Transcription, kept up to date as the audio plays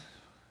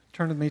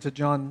Turn with me to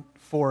John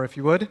 4, if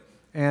you would.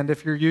 And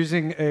if you're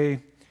using a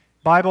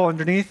Bible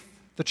underneath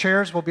the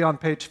chairs, we'll be on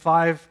page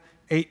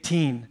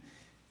 518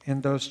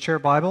 in those chair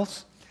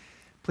Bibles.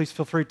 Please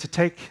feel free to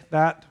take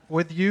that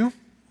with you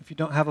if you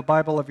don't have a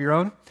Bible of your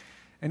own.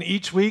 And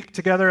each week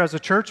together as a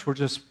church, we're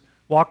just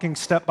walking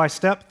step by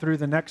step through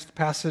the next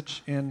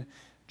passage in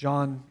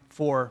John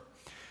 4.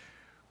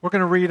 We're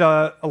going to read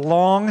a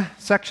long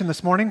section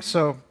this morning,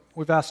 so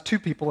we've asked two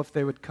people if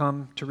they would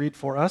come to read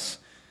for us.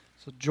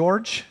 So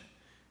George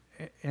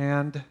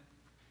and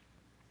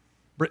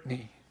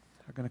Brittany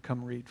are going to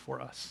come read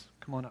for us.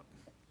 Come on up.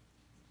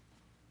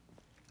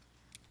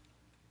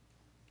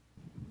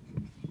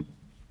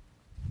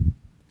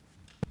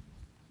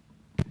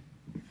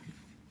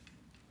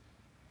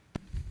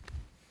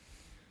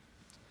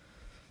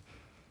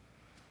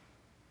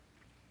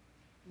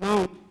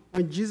 Now,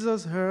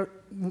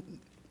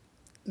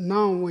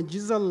 when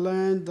Jesus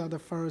learned that the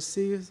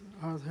Pharisees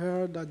had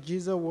heard that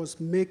Jesus was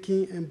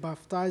making and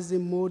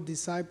baptizing more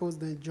disciples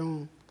than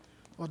John,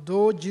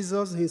 although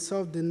Jesus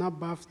himself did not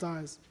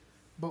baptize,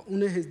 but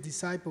only his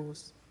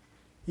disciples,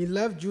 he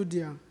left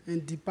Judea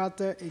and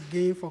departed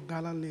again for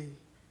Galilee.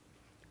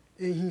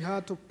 And he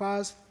had to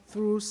pass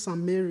through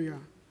Samaria.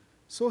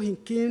 So he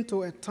came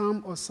to a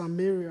town of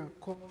Samaria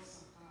called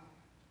Sychar,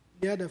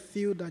 near the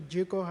field that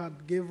Jacob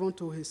had given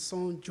to his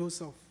son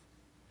Joseph.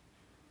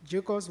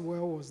 Jacob's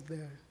well was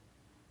there.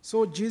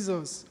 So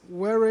Jesus,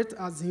 wearied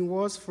as he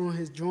was from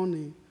his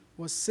journey,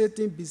 was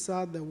sitting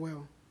beside the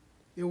well.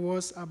 It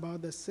was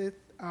about the sixth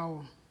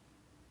hour.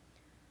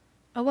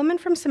 A woman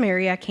from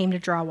Samaria came to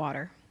draw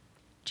water.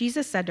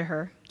 Jesus said to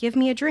her, "Give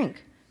me a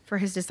drink," for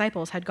his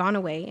disciples had gone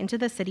away into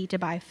the city to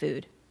buy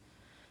food.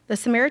 The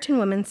Samaritan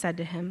woman said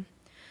to him,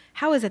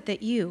 "How is it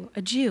that you,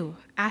 a Jew,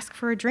 ask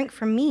for a drink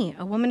from me,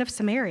 a woman of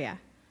Samaria?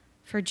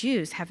 For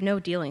Jews have no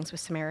dealings with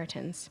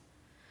Samaritans."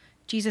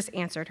 Jesus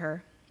answered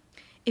her,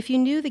 "If you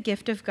knew the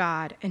gift of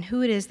God and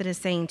who it is that is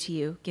saying to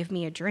you, 'Give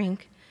me a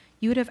drink,'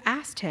 you would have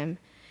asked him,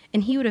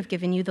 and he would have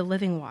given you the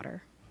living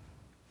water."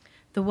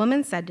 The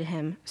woman said to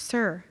him,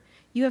 "Sir,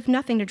 you have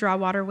nothing to draw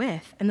water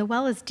with, and the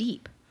well is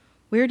deep.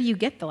 Where do you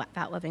get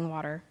that living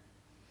water?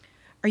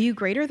 Are you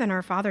greater than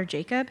our father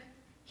Jacob?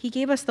 He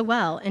gave us the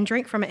well and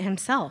drank from it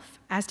himself,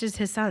 as did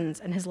his sons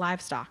and his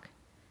livestock."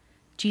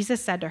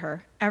 Jesus said to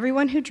her,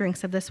 "Everyone who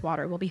drinks of this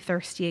water will be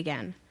thirsty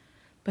again,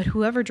 but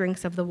whoever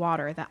drinks of the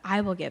water that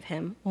I will give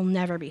him will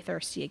never be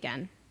thirsty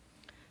again.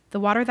 The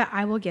water that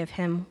I will give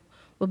him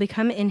will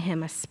become in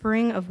him a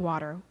spring of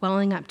water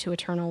welling up to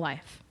eternal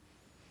life."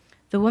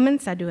 The woman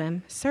said to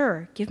him,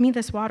 "Sir, give me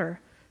this water,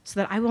 so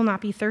that I will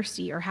not be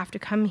thirsty or have to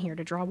come here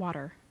to draw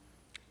water."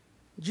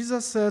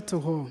 Jesus said to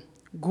her,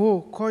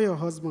 "Go, call your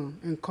husband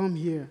and come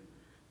here."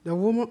 The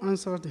woman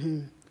answered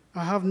him,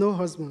 "I have no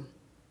husband."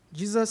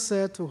 Jesus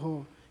said to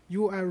her,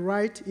 "You are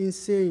right in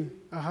saying,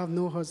 'I have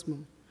no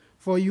husband,'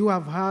 for you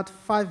have had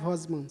 5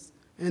 husbands,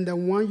 and the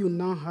one you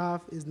now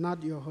have is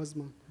not your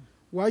husband.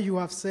 What you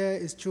have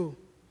said is true."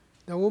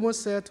 The woman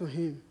said to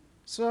him,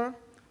 "Sir,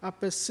 I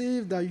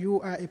perceive that you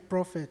are a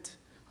prophet.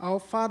 Our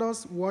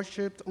fathers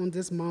worshipped on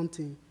this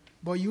mountain,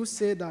 but you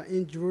say that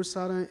in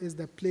Jerusalem is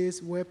the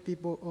place where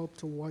people ought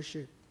to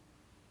worship."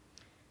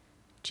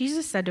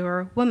 Jesus said to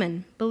her,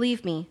 "Woman,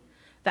 believe me,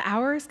 the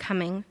hour is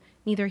coming,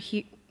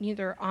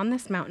 neither on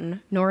this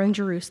mountain nor in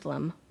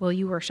Jerusalem will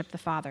you worship the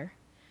Father.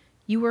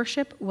 You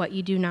worship what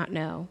you do not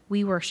know.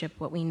 We worship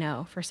what we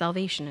know, for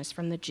salvation is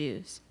from the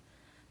Jews.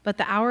 But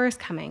the hour is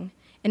coming,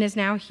 and is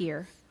now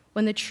here,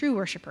 when the true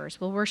worshipers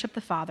will worship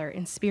the Father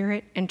in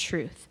spirit and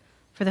truth,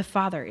 for the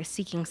Father is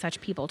seeking such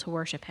people to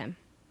worship him.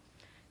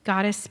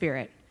 God is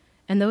spirit,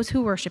 and those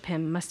who worship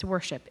him must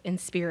worship in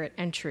spirit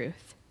and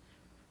truth."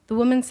 The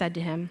woman said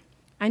to him,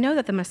 "I know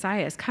that the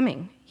Messiah is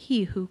coming,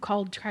 he who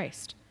called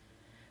Christ.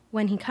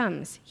 When he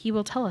comes, he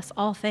will tell us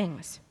all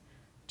things."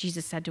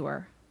 Jesus said to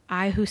her,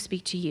 "I who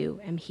speak to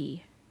you am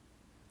he."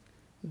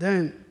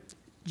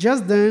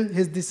 Just then,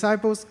 his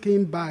disciples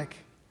came back.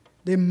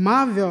 They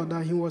marveled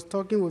that he was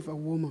talking with a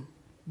woman,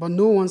 but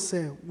no one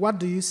said, "What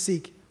do you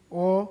seek?"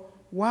 or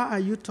 "Why are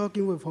you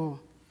talking with her?"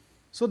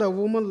 So the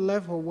woman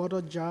left her water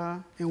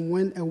jar and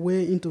went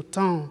away into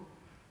town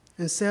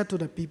and said to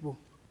the people,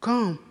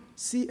 "Come,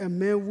 see a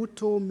man who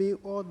told me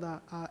all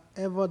that I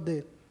ever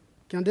did.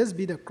 Can this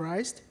be the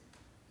Christ?"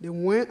 They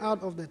went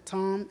out of the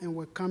town and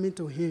were coming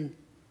to him.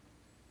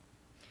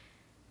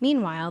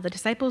 Meanwhile, the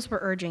disciples were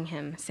urging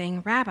him,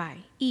 saying, "Rabbi,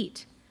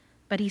 eat."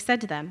 But he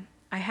said to them,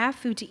 "I have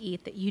food to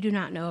eat that you do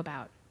not know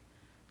about."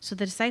 So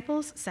the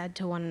disciples said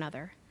to one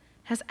another,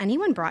 "Has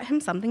anyone brought him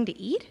something to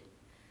eat?"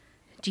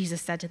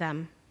 Jesus said to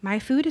them, "My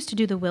food is to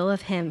do the will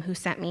of him who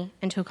sent me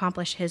and to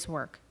accomplish his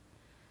work.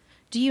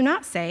 Do you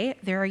not say,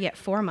 'There are yet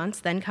 4 months,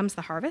 then comes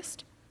the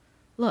harvest'?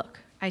 Look,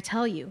 I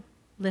tell you,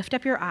 lift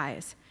up your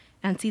eyes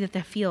and see that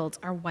the fields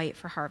are white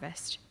for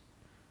harvest.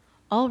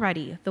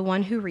 Already the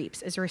one who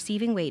reaps is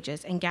receiving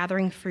wages and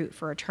gathering fruit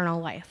for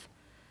eternal life,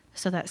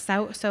 so that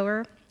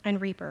sower and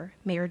reaper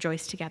may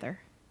rejoice together.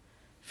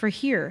 For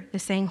here the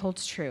saying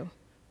holds true,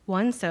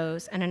 one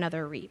sows and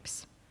another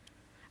reaps.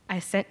 I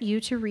sent you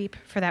to reap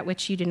for that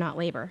which you did not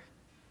labor.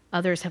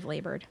 Others have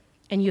labored,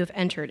 and you have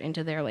entered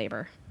into their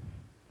labor."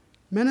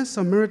 Many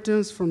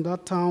Samaritans from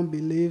that town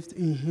believed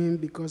in him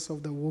because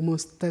of the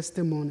woman's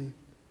testimony.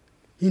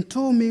 "He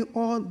told me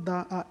all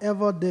that I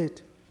ever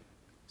did."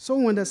 So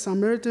when the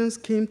Samaritans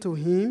came to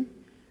him,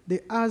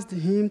 they asked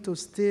him to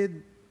stay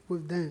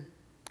with them,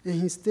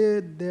 and he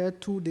stayed there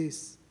 2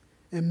 days.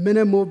 And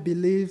many more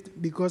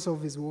believed because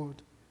of his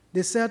word.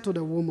 They said to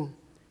the woman,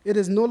 "It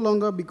is no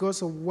longer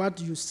because of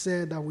what you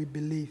said that we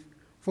believe,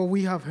 for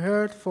we have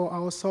heard for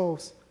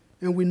ourselves,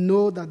 and we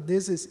know that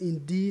this is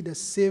indeed the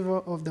Savior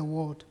of the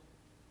world."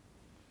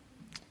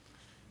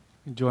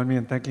 Join me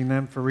in thanking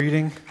them for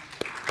reading.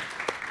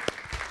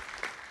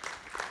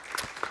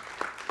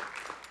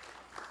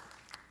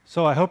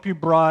 So I hope you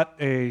brought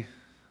a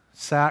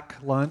sack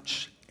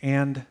lunch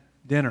and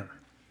dinner,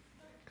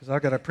 because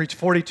I've got to preach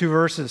 42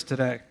 verses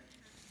today.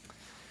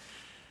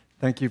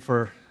 Thank you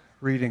for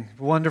reading.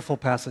 Wonderful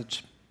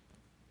passage.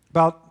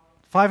 About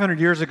 500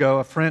 years ago,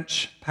 a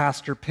French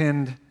pastor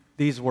penned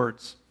these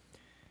words: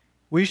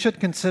 "We should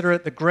consider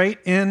it the great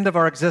end of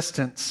our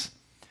existence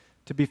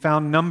to be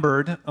found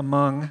numbered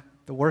among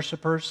the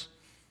worshipers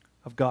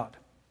of God."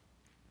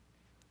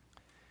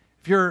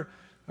 If you're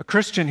a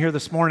Christian here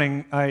this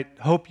morning, I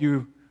hope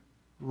you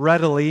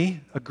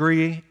readily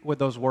agree with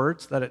those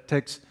words, that it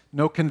takes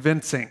no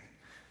convincing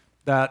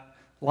that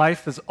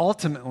life is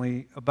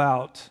ultimately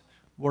about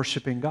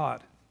worshiping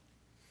God.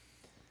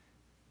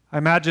 I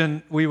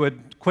imagine we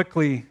would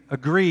quickly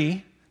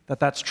agree that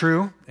that's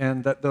true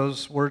and that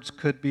those words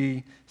could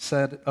be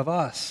said of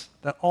us,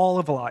 that all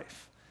of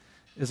life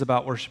is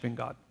about worshiping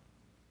God.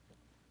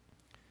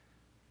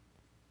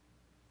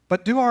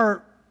 But do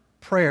our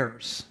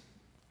prayers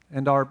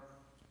and our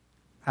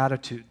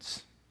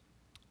attitudes,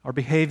 our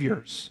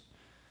behaviors,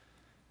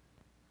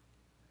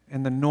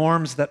 and the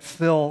norms that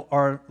fill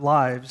our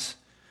lives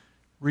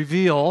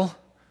reveal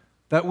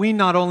that we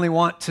not only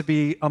want to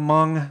be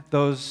among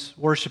those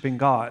worshiping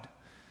God,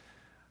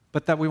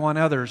 but that we want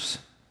others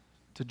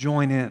to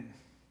join in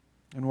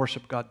and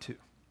worship God too?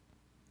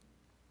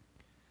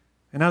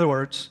 In other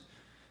words,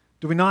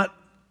 do we not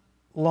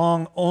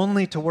long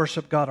only to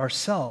worship God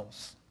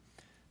ourselves,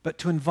 but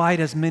to invite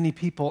as many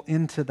people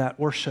into that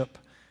worship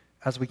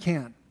as we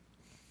can?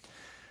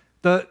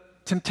 The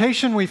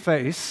temptation we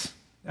face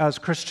as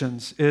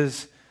Christians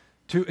is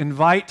to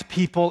invite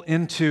people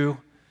into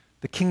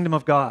the kingdom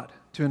of God,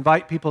 to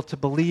invite people to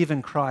believe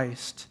in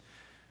Christ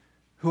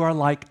who are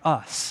like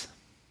us.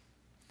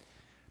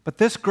 But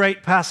this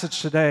great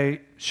passage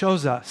today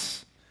shows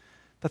us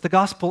that the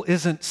gospel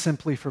isn't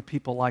simply for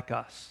people like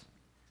us.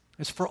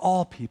 It's for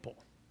all people.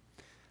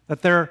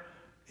 That there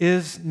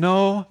is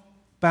no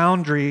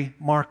boundary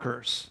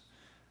markers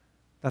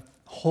that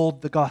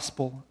hold the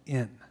gospel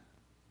in.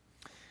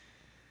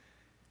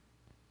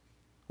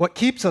 What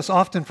keeps us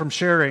often from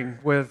sharing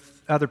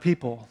with other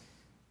people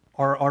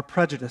are our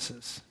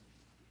prejudices.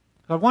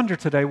 I wonder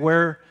today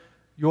where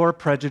your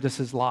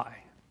prejudices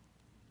lie.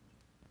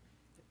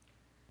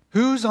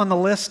 Who's on the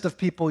list of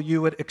people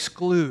you would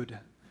exclude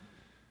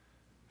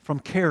from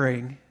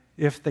caring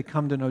if they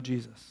come to know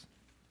Jesus?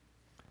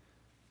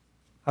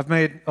 I've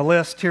made a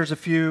list. Here's a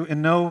few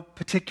in no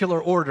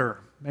particular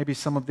order. Maybe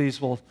some of these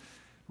will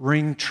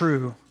ring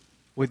true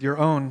with your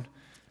own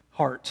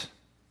heart.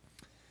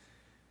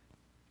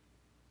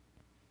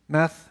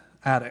 Meth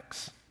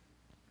addicts,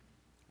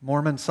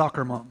 Mormon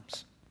soccer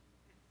moms,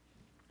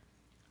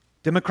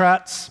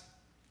 Democrats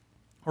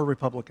or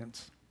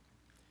Republicans,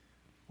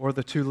 or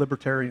the two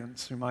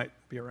libertarians who might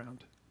be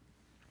around.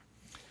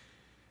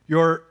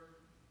 Your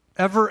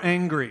ever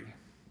angry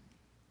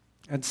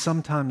and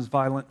sometimes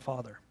violent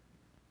father.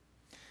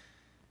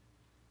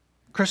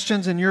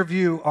 Christians, in your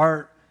view,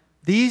 are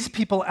these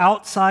people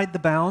outside the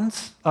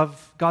bounds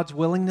of God's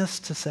willingness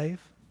to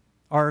save?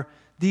 Are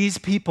these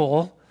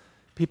people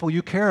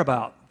you care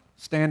about,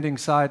 standing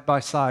side by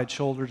side,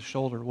 shoulder to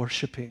shoulder,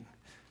 worshiping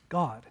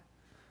God?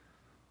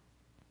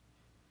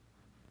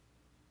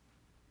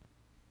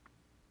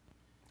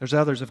 There's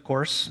others, of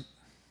course.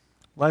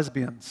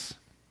 Lesbians,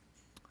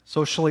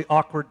 socially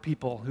awkward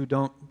people who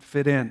don't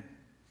fit in,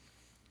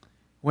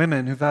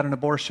 women who've had an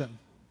abortion,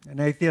 an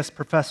atheist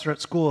professor at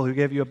school who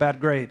gave you a bad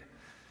grade,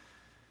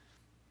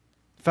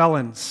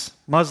 felons,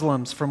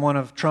 Muslims from one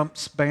of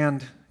Trump's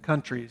banned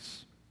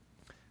countries,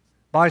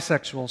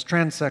 bisexuals,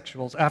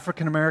 transsexuals,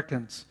 African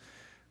Americans,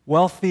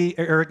 wealthy,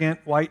 arrogant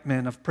white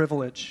men of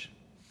privilege,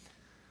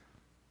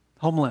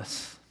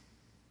 homeless,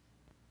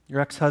 your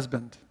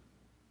ex-husband,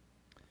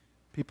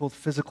 people with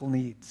physical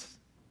needs.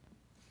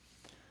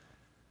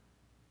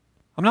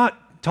 I'm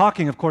not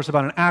talking, of course,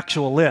 about an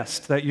actual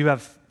list that you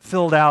have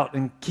filled out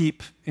and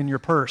keep in your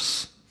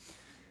purse,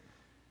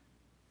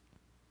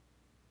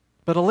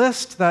 but a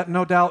list that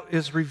no doubt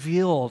is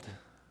revealed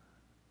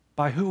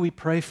by who we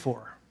pray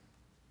for,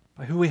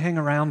 by who we hang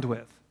around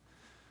with,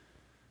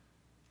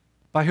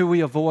 by who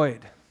we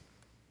avoid,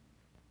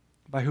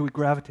 by who we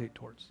gravitate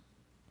towards.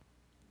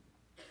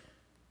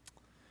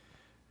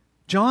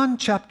 John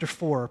chapter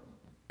 4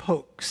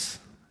 pokes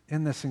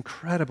in this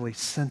incredibly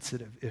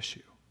sensitive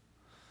issue.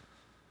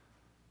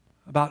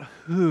 about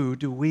who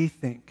do we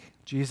think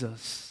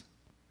Jesus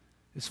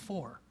is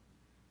for?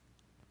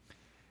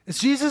 Is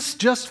Jesus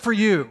just for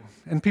you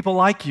and people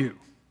like you?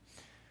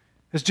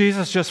 Is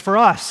Jesus just for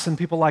us and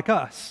people like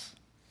us?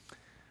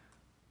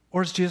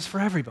 Or is Jesus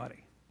for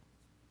everybody?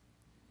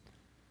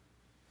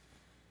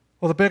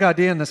 Well, the big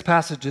idea in this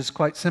passage is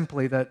quite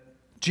simply that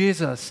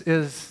Jesus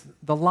is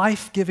the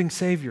life-giving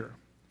Savior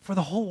for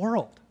the whole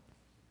world.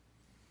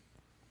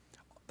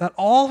 That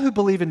all who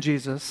believe in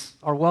Jesus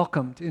are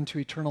welcomed into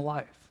eternal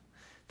life.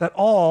 That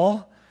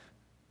all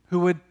who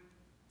would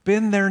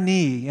bend their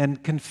knee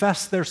and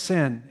confess their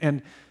sin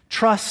and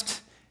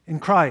trust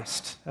in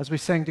Christ, as we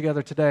sang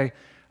together today,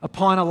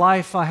 upon a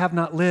life I have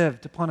not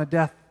lived, upon a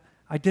death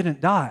I didn't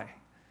die.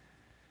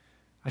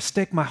 I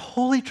stake my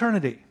whole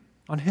eternity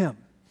on Him.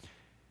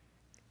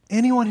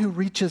 Anyone who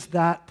reaches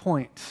that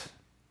point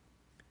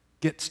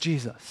gets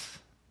Jesus,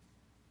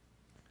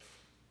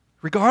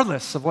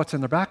 regardless of what's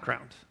in their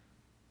background,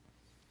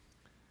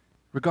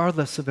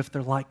 regardless of if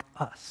they're like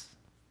us.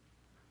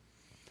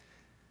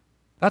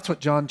 That's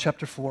what John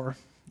chapter 4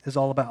 is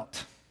all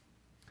about.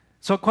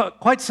 So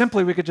quite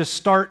simply, we could just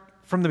start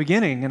from the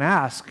beginning and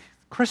ask,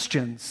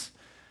 Christians,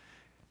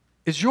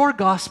 is your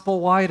gospel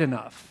wide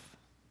enough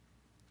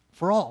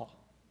for all?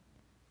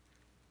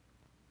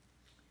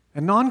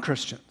 And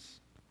non-Christians,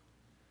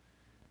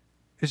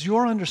 is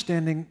your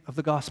understanding of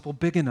the gospel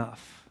big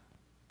enough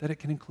that it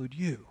can include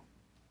you?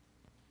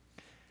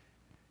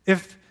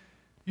 If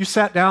you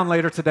sat down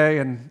later today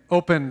and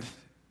opened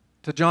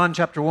to John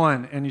chapter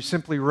 1 and you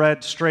simply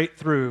read straight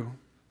through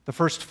the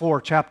first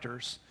 4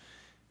 chapters,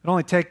 it would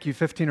only take you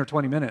 15 or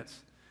 20 minutes,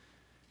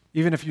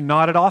 even if you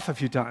nodded off a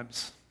few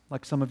times,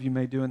 like some of you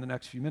may do in the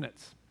next few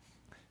minutes.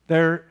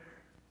 There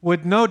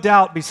would no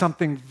doubt be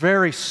something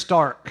very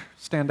stark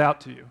stand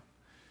out to you.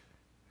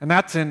 And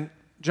that's in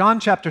John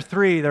chapter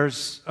 3,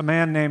 there's a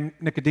man named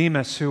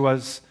Nicodemus who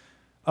was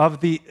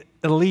of the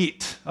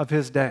elite of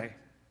his day.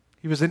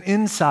 He was an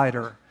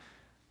insider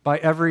by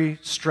every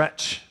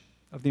stretch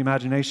of the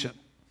imagination.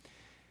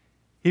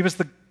 He was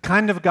the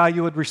kind of guy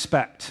you would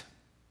respect.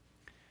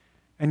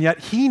 And yet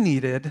he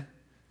needed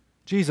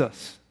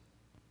Jesus.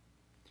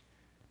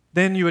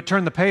 Then you would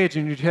turn the page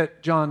and you'd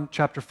hit John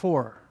chapter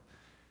 4,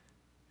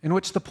 in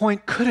which the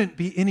point couldn't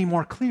be any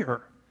more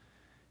clear.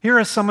 Here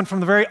is someone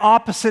from the very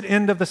opposite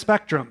end of the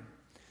spectrum,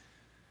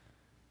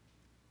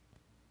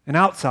 an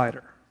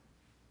outsider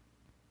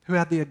who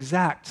had the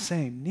exact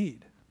same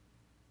need.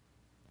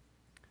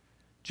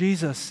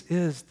 Jesus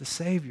is the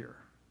Savior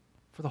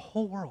for the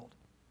whole world.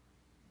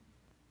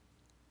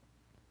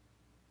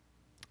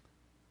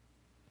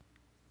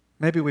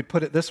 Maybe we'd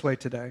put it this way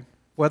today.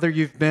 Whether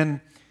you've been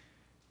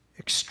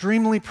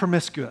extremely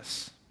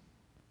promiscuous,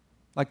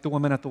 like the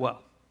woman at the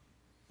well,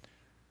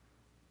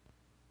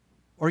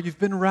 or you've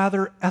been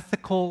rather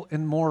ethical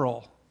and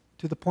moral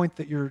to the point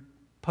that you're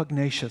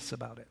pugnacious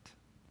about it,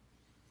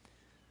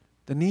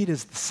 the need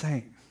is the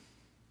same.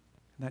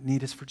 And that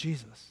need is for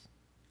Jesus.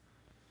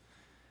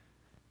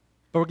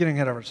 But we're getting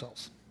ahead of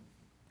ourselves.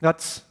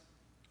 Let's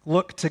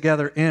look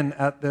together in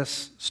at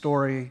this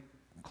story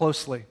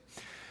closely.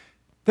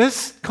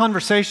 This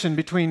conversation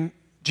between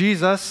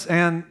Jesus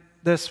and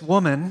this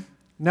woman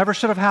never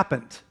should have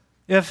happened.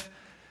 If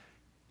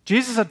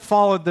Jesus had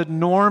followed the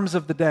norms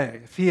of the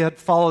day, if he had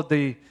followed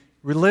the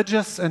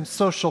religious and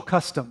social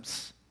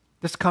customs,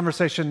 this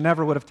conversation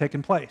never would have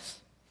taken place.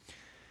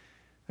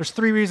 There's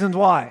 3 reasons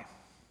why.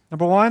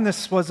 Number 1,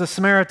 this was a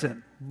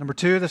Samaritan. Number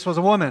 2, this was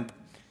a woman.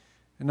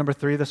 And number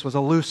 3, this was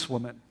a loose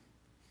woman.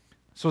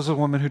 This was a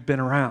woman who'd been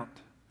around.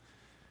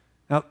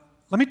 Now,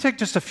 let me take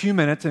just a few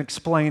minutes and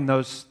explain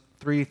those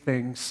 3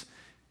 things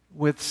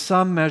with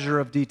some measure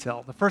of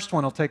detail. The first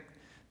one will take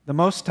the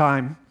most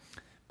time,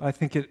 but I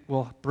think it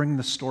will bring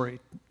the story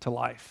to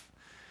life.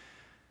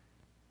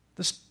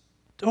 The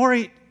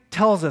story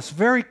tells us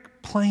very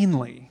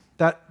plainly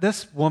that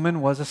this woman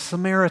was a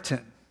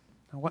Samaritan.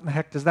 Now, what in the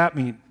heck does that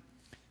mean?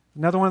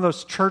 Another one of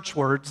those church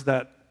words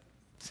that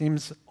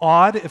seems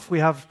odd if we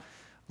have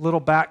little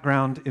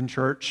background in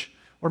church.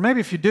 Or maybe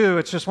if you do,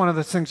 it's just one of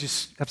those things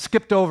you have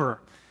skipped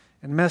over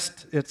and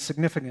missed its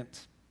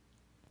significance.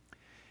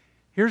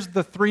 Here's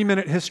the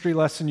 3-minute history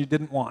lesson you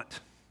didn't want,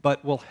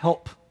 but will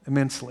help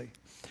immensely.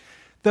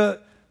 The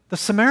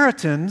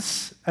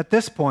Samaritans, at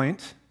this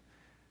point,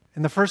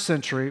 in the first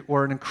century,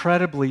 were an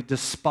incredibly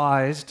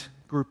despised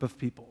group of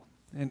people.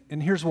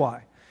 And here's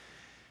why.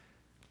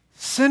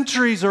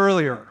 Centuries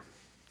earlier,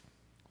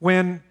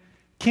 when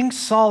King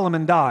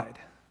Solomon died,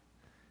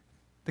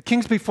 the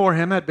kings before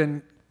him had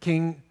been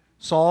King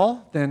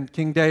Saul, then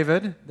King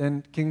David,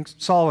 then King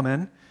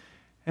Solomon.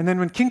 And then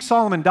when King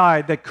Solomon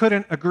died, they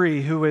couldn't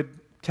agree who would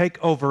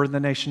take over the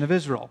nation of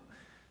Israel.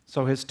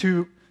 So his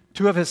two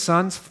of his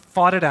sons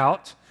fought it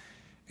out,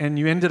 and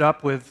you ended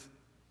up with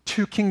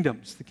 2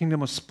 kingdoms. The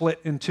kingdom was split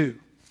in 2.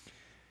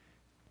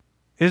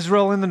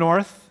 Israel in the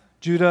north,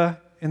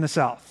 Judah in the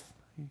south.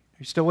 Are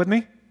you still with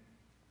me?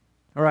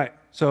 All right,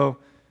 so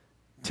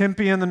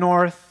Tempe in the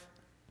north,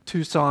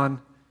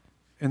 Tucson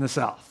in the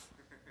south.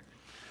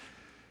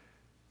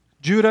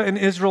 Judah and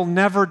Israel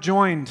never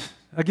joined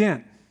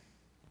again.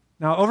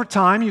 Now, over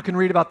time, you can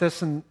read about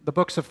this in the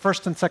books of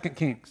 1st and 2nd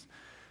Kings.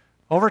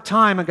 Over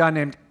time, a guy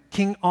named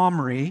King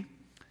Omri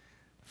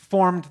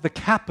formed the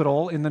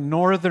capital in the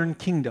northern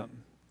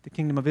kingdom, the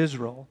kingdom of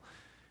Israel.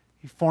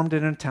 He formed it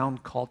in a town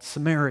called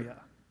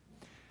Samaria.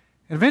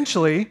 And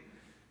eventually,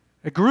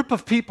 a group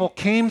of people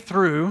came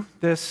through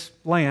this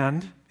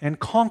land and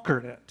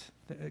conquered it.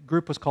 The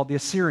group was called the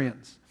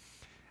Assyrians.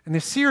 And the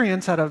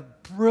Assyrians had a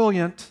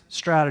brilliant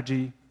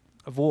strategy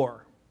of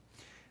war.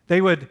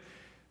 They would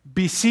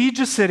besiege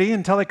a city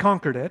until they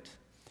conquered it,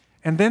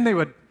 and then they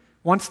would,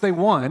 once they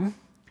won,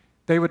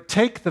 they would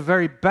take the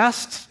very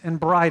best and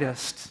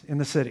brightest in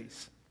the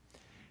cities,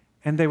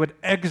 and they would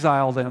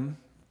exile them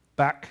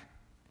back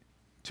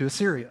to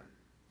Assyria.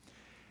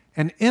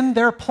 And in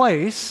their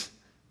place,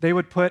 they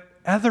would put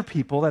other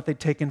people that they'd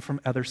taken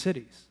from other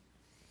cities.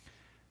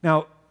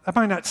 Now, that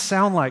might not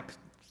sound like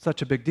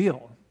such a big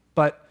deal,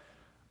 but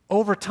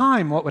over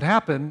time, what would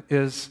happen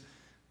is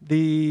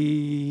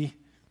the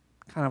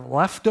kind of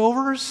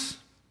leftovers,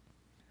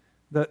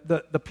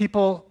 the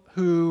people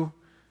who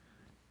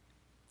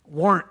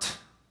weren't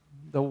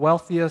the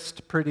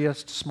wealthiest,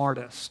 prettiest,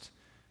 smartest,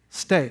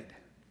 stayed.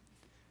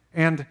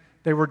 And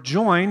they were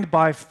joined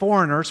by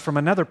foreigners from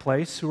another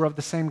place who were of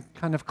the same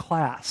kind of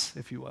class,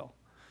 if you will.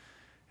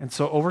 And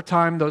so over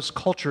time, those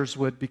cultures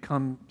would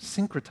become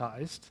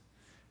syncretized,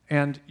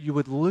 and you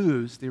would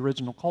lose the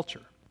original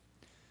culture.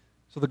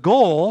 So the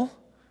goal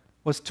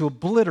was to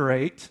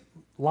obliterate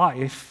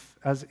life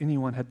as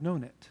anyone had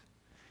known it,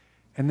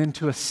 and then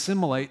to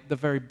assimilate the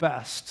very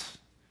best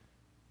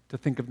to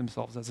think of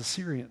themselves as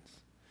Assyrians.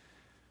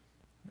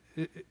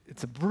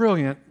 It's a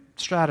brilliant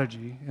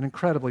strategy and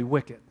incredibly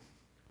wicked.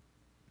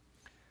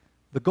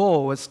 The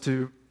goal was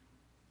to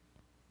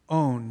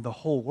own the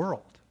whole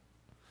world.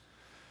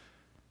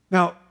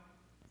 Now,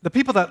 the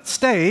people that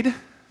stayed,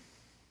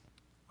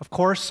 of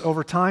course,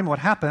 over time, what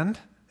happened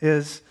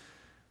is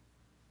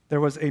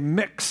there was a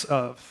mix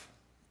of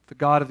the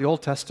God of the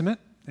Old Testament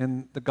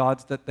and the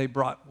gods that they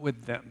brought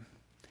with them.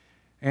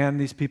 And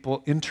these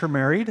people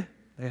intermarried,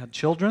 they had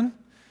children,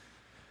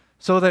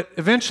 so that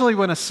eventually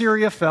when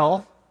Assyria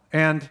fell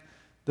and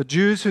the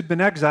Jews who'd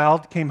been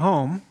exiled came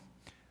home,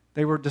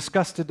 they were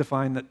disgusted to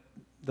find that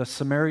the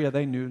Samaria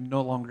they knew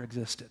no longer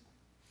existed.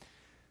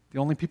 The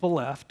only people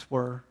left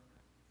were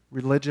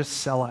religious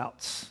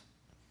sellouts,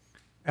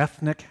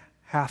 ethnic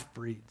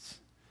half-breeds,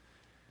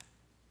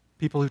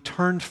 people who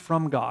turned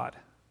from God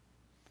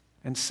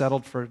and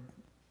settled for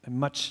a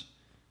much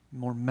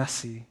more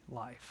messy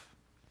life.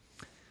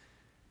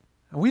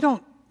 And we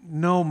don't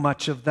know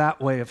much of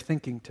that way of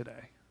thinking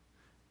today.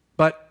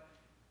 But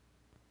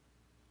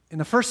in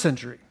the first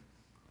century,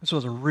 this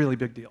was a really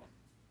big deal.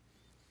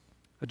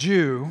 A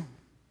Jew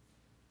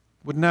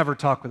would never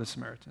talk with a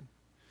Samaritan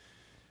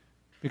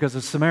because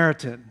a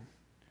Samaritan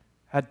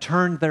had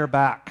turned their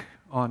back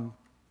on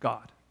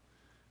God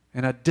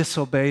and had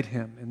disobeyed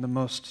him in the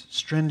most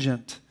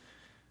stringent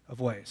of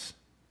ways.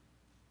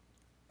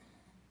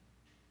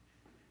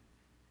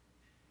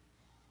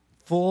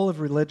 Full of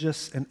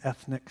religious and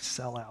ethnic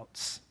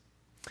sellouts.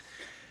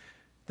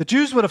 The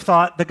Jews would have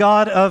thought the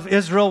God of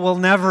Israel will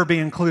never be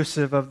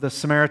inclusive of the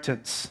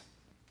Samaritans.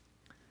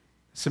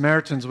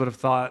 Samaritans would have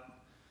thought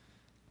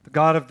the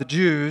God of the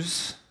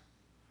Jews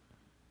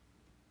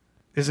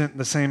isn't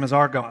the same as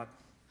our God.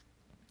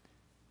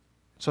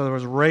 So there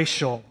was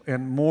racial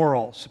and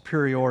moral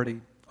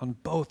superiority on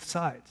both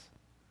sides.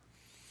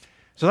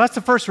 So that's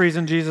the first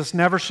reason Jesus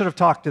never should have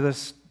talked to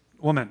this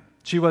woman.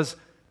 She was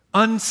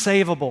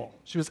unsavable.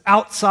 She was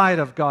outside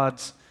of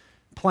God's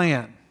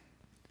plan.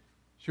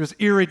 She was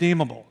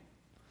irredeemable.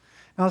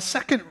 Now, the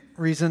second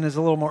reason is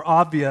a little more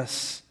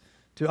obvious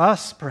to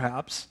us,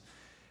 perhaps,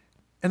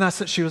 and that's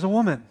that she was a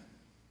woman.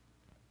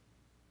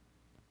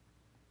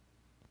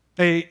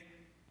 A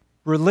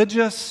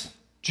religious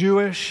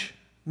Jewish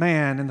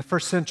man in the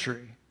first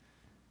century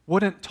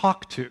wouldn't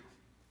talk to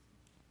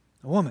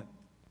a woman.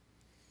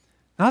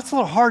 Now, that's a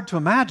little hard to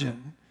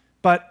imagine,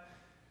 but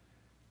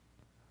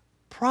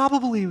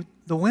probably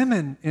the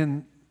women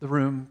in the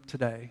room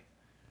today,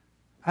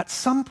 at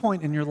some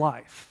point in your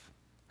life,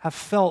 have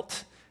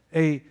felt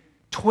a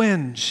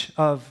twinge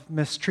of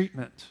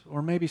mistreatment,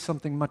 or maybe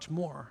something much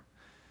more,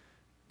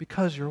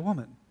 because you're a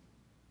woman.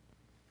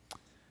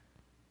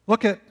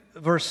 Look at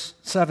verse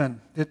 7.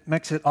 It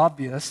makes it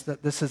obvious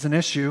that this is an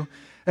issue.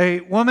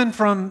 A woman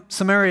from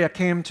Samaria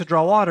came to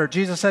draw water.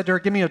 Jesus said to her,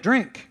 "Give me a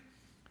drink,"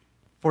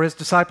 for his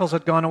disciples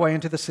had gone away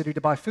into the city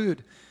to buy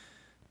food.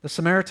 The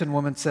Samaritan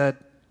woman said,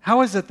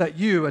 "How is it that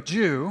you, a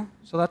Jew,"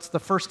 so that's the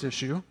first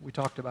issue we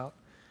talked about,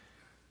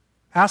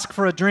 "ask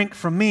for a drink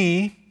from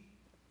me,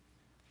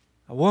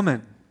 a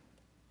woman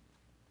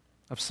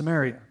of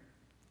Samaria?"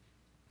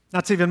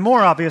 That's even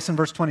more obvious in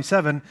verse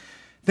 27.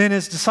 Then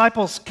his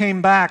disciples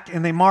came back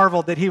and they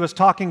marveled that he was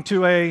talking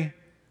to a...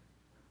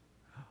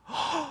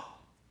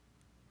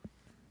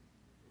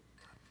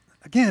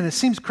 Again, it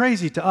seems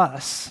crazy to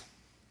us,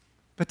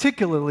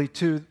 particularly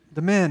to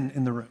the men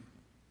in the room.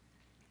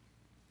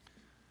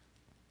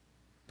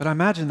 But I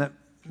imagine that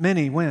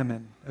many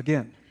women,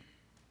 again,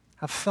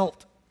 have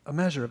felt a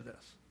measure of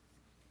this.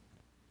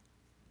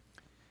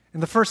 In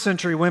the first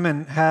century,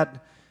 women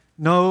had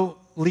no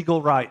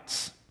legal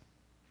rights.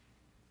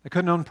 They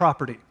couldn't own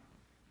property.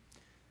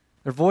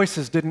 Their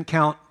voices didn't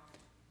count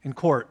in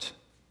court.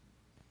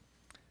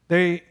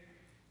 To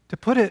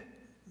put it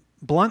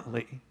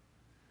bluntly,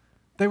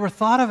 they were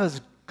thought of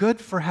as good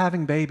for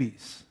having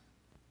babies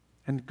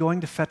and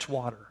going to fetch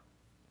water.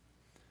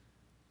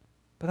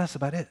 But that's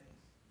about it.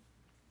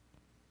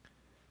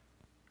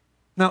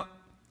 Now,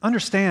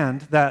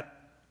 understand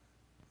that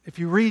if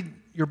you read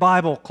your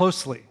Bible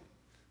closely,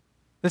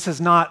 this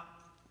is not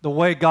the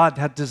way God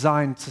had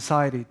designed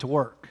society to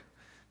work.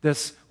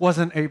 This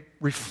wasn't a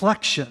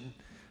reflection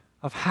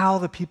of how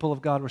the people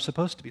of God were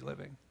supposed to be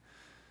living.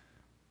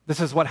 This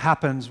is what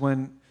happens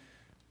when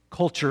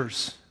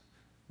cultures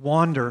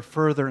wander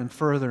further and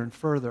further and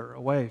further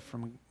away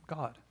from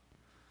God.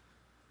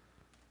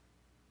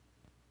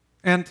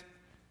 And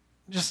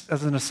just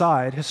as an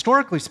aside,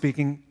 historically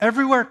speaking,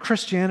 everywhere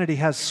Christianity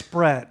has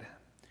spread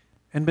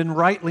and been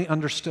rightly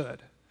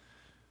understood,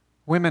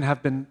 women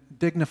have been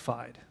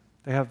dignified.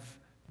 They have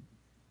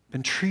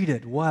been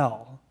treated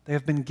well. They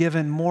have been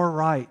given more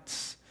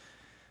rights.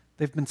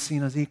 They've been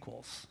seen as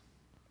equals.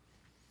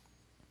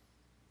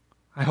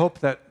 I hope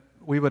that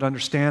we would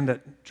understand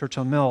at Church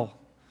on Mill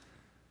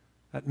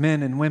that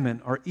men and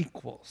women are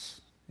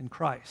equals in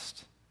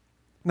Christ.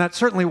 And that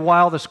certainly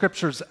while the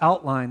scriptures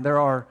outline there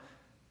are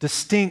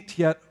distinct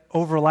yet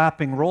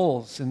overlapping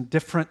roles in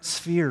different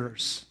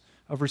spheres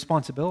of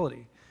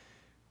responsibility,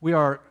 we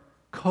are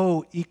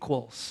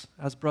co-equals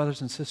as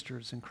brothers and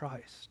sisters in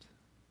Christ.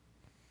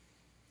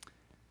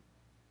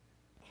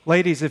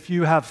 Ladies, if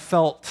you have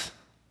felt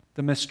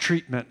the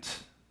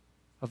mistreatment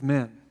of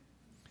men,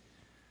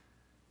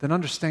 then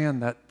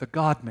understand that the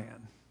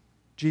God-man,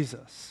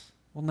 Jesus,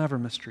 will never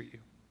mistreat you.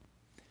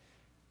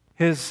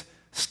 His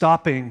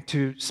stopping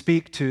to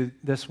speak to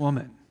this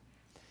woman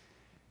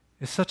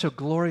is such a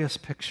glorious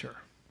picture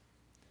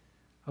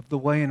of the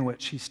way in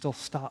which he still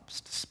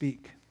stops to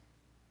speak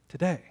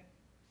today.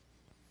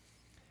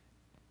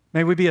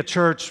 May we be a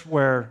church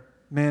where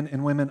men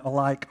and women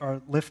alike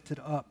are lifted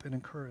up and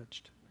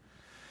encouraged.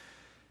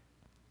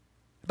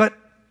 But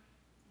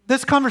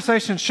this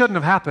conversation shouldn't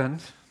have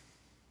happened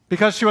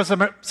because she was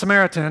a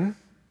Samaritan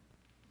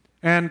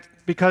and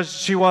because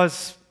she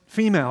was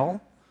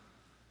female,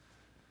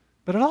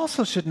 but it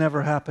also should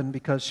never happen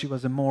because she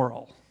was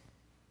immoral.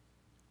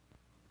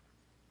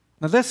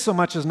 Now, this so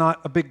much is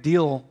not a big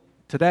deal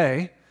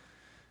today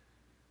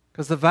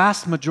because the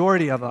vast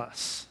majority of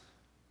us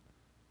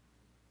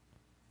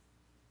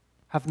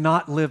have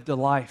not lived a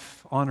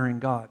life honoring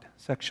God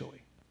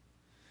sexually.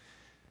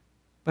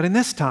 But in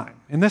this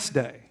time, in this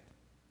day,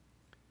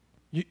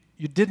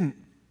 you didn't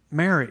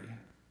marry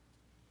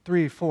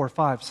 3, 4,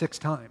 5, 6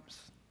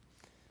 times.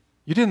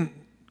 You didn't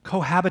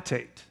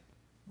cohabitate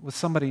with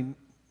somebody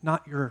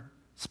not your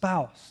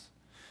spouse.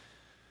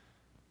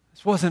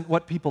 This wasn't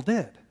what people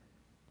did,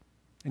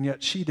 and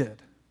yet she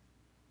did.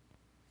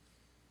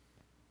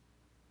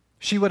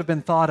 She would have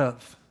been thought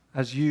of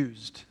as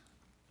used,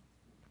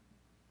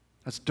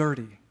 as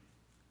dirty,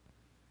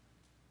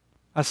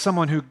 as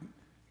someone who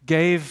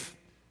gave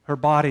her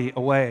body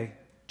away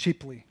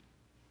cheaply.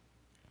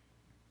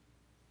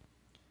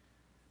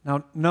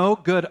 Now, no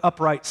good,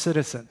 upright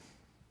citizen,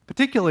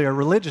 particularly a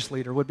religious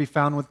leader, would be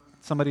found with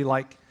somebody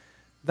like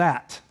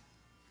that.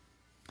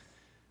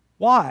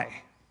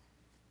 Why?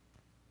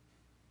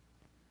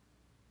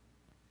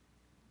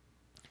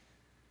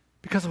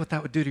 Because of what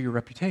that would do to your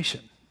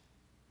reputation.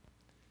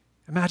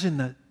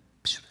 Imagine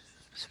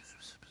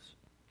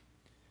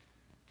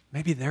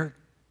maybe they're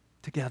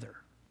together.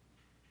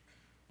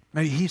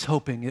 Maybe he's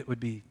hoping it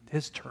would be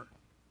his turn.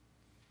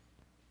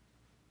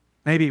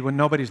 Maybe when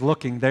nobody's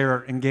looking,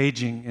 they're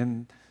engaging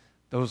in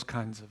those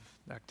kinds of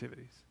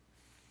activities.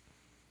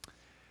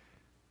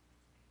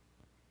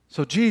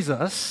 So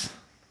Jesus,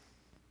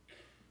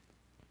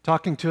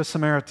 talking to a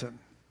Samaritan,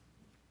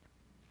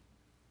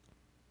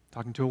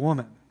 talking to a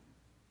woman,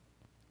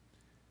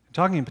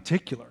 talking in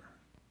particular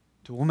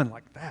to a woman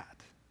like that,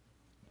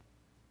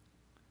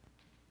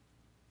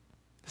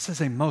 this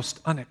is a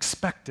most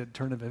unexpected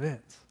turn of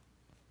events.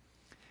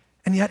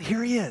 And yet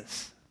here he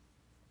is,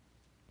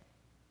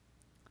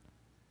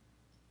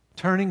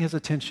 turning his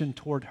attention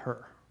toward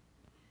her,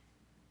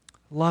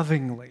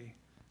 lovingly,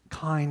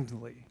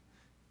 kindly,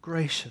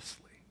 graciously,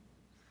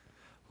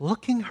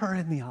 looking her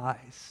in the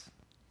eyes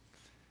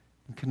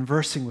and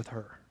conversing with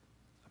her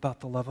about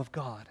the love of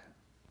God.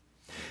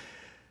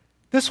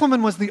 This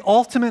woman was the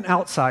ultimate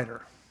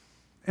outsider.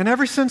 In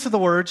every sense of the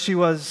word, she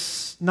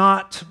was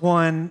not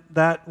one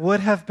that would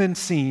have been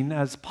seen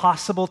as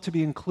possible to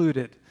be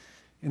included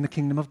in the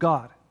kingdom of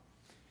God.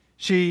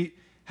 She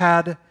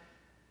had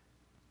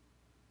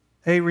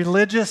a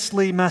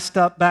religiously messed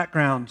up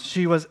background.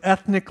 She was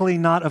ethnically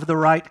not of the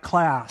right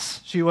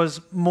class. She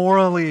was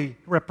morally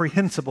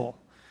reprehensible.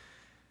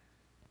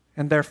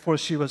 And therefore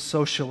she was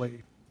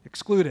socially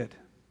excluded.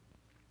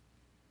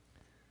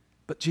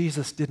 But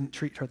Jesus didn't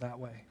treat her that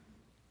way.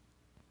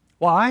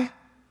 Why?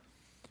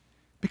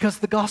 Because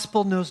the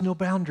gospel knows no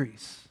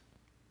boundaries.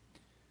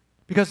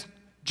 Because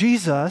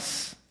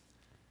Jesus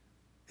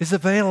is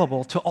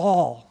available to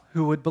all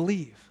who would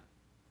believe.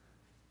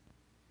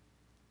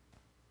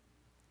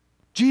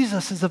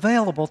 Jesus is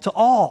available to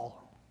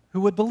all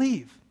who would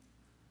believe.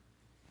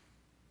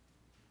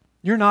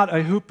 You're not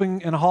a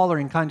hooping and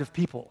hollering kind of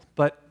people,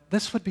 but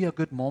this would be a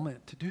good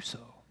moment to do so.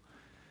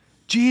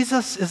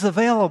 Jesus is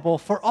available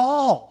for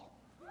all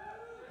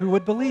who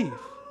would believe.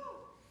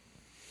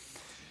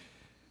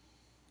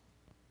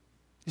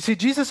 You see,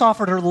 Jesus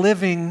offered her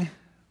living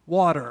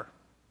water.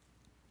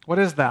 What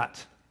is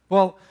that?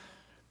 Well,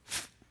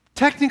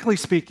 technically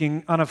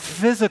speaking, on a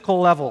physical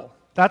level,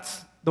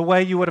 that's the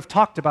way you would have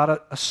talked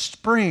about a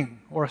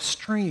spring or a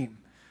stream.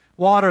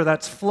 Water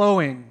that's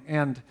flowing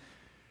and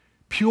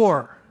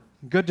pure,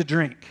 good to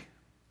drink.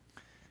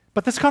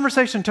 But this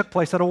conversation took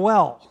place at a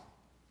well,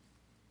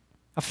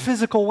 a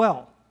physical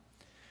well.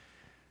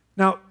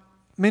 Now,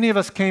 many of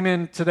us came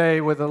in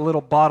today with a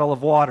little bottle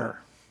of water.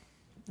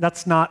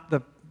 That's not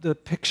the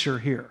picture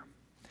here.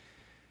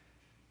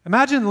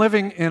 Imagine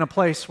living in a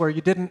place where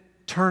you didn't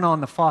turn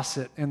on the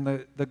faucet and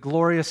the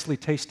gloriously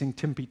tasting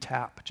Timpy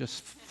tap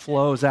just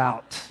flows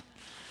out.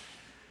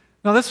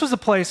 Now, this was a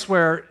place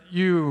where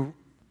you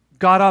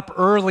got up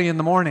early in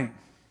the morning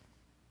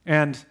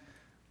and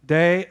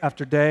day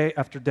after day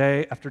after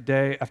day after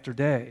day after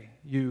day,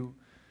 you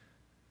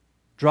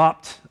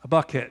dropped a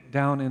bucket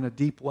down in a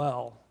deep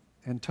well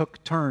and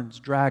took turns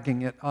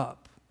dragging it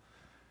up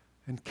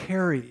and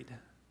carried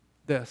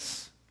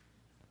this,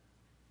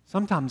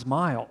 sometimes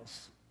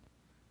miles,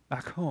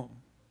 back home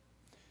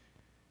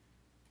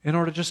in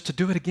order just to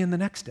do it again the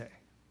next day.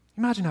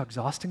 Imagine how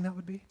exhausting that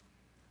would be.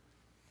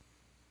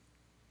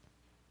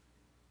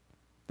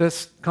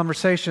 This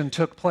conversation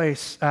took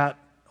place at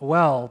a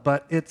well,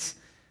 but it's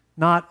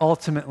not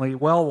ultimately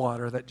well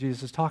water that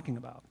Jesus is talking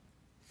about.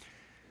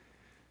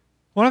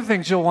 One of the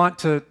things you'll want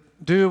to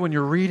do when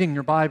you're reading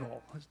your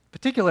Bible,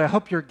 particularly I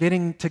hope you're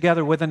getting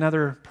together with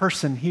another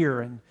person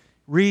here and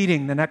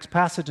reading the next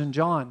passage in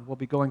John we'll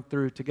be going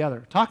through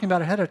together, talking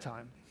about it ahead of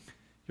time.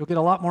 You'll get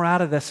a lot more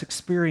out of this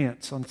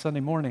experience on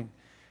Sunday morning.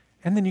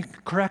 And then you can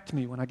correct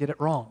me when I get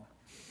it wrong.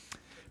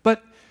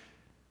 But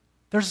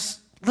there's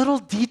little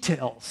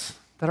details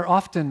that are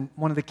often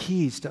one of the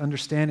keys to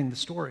understanding the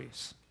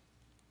stories.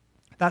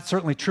 That's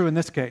certainly true in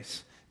this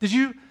case. Did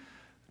you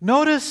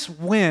notice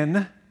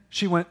when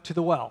she went to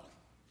the well?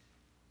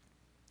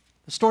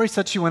 The story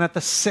said she went at the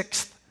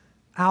 6th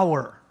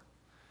hour.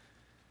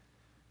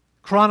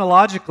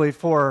 Chronologically,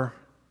 for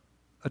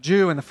a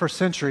Jew in the first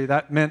century,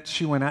 that meant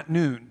she went at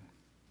noon.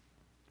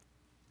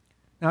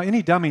 Now,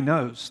 any dummy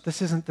knows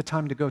this isn't the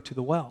time to go to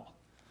the well.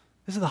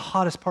 This is the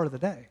hottest part of the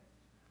day.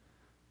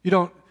 You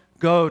don't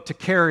go to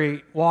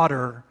carry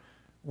water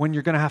when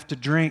you're going to have to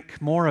drink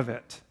more of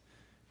it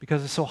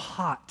because it's so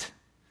hot.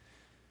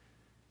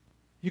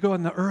 You go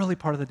in the early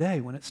part of the day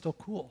when it's still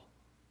cool.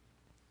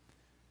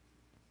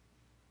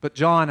 But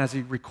John, as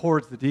he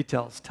records the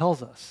details,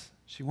 tells us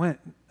she went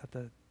at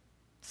the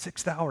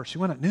 6th hour. She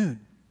went at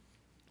noon.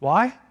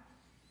 Why?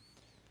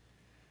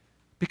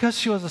 Because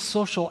she was a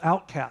social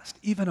outcast,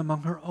 even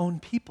among her own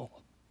people.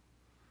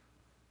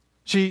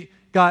 She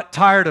got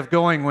tired of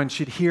going when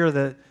she'd hear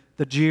the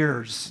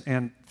jeers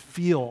and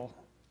feel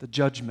the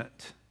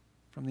judgment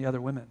from the other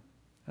women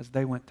as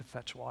they went to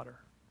fetch water.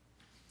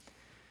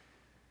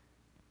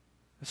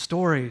 The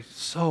story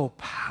so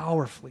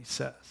powerfully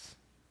says,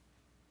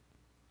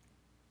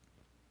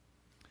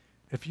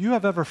 if you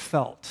have ever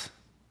felt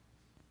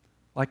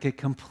like a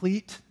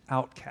complete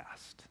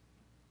outcast,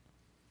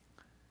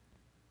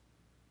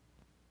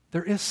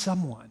 there is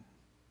someone.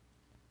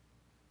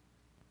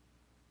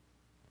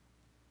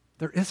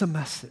 There is a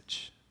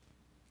message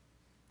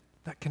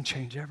that can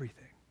change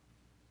everything.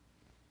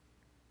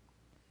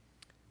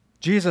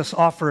 Jesus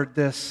offered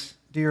this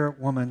dear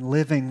woman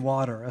living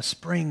water, a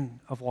spring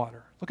of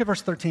water. Look at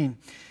verse 13.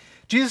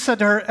 Jesus said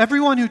to her,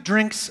 everyone who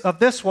drinks of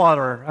this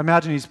water, I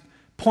imagine he's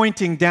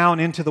pointing down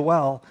into the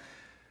well,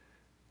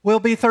 will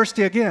be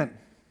thirsty again.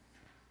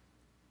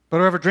 But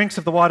whoever drinks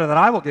of the water that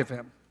I will give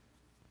him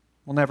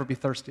will never be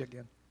thirsty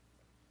again.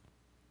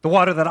 The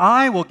water that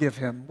I will give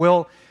him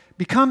will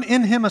become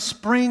in him a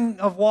spring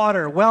of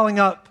water welling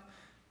up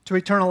to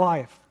eternal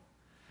life.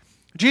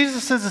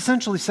 Jesus is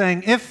essentially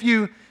saying, if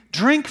you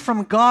drink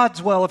from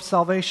God's well of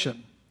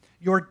salvation,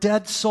 your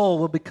dead soul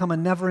will become a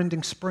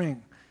never-ending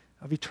spring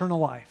of eternal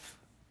life.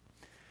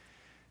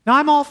 Now,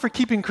 I'm all for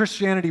keeping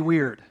Christianity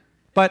weird,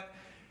 but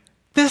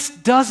this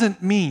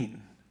doesn't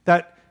mean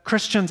that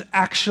Christians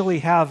actually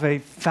have a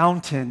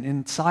fountain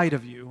inside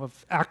of you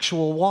of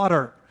actual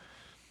water.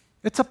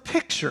 It's a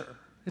picture.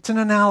 It's an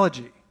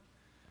analogy.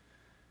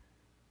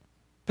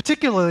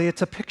 Particularly,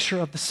 it's a picture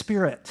of the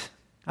Spirit,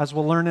 as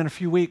we'll learn in a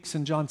few weeks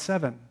in John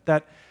 7,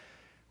 that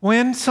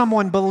when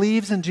someone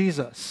believes in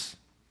Jesus,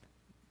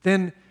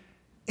 then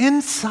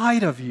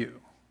inside of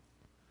you,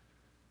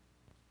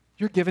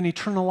 you're given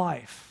eternal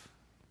life.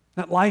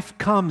 That life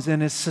comes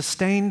and is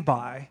sustained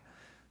by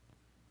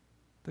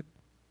the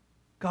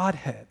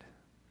Godhead,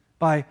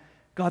 by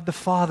God the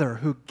Father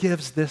who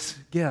gives this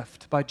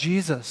gift, by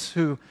Jesus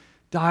who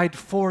died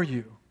for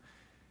you,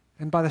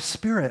 and by the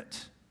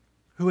Spirit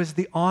who is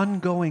the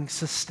ongoing,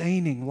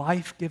 sustaining,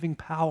 life-giving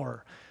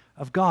power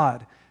of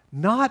God,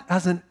 not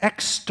as an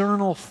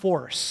external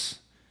force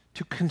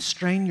to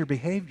constrain your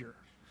behavior,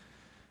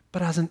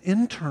 but as an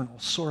internal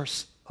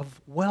source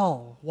of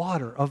well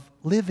water, of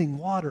living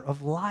water,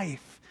 of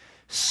life,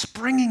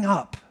 springing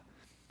up,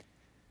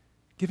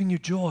 giving you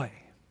joy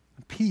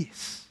and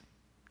peace,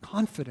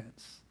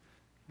 confidence,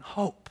 and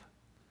hope,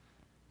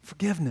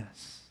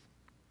 forgiveness.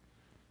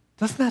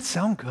 Doesn't that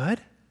sound good?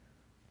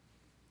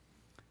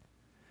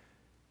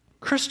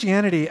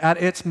 Christianity, at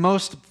its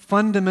most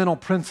fundamental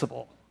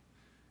principle,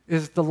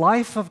 is the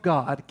life of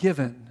God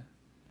given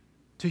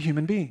to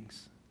human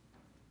beings.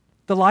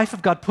 The life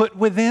of God put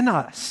within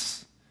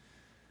us,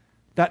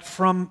 that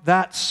from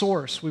that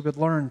source we would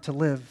learn to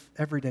live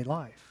everyday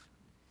life.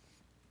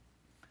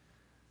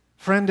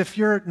 Friend, if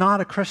you're not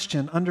a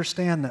Christian,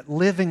 understand that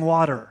living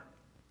water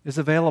is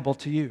available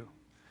to you,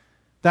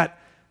 that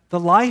the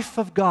life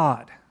of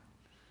God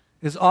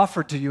is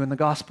offered to you in the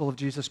gospel of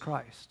Jesus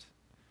Christ.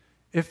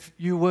 If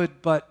you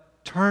would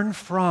but turn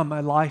from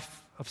a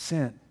life of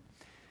sin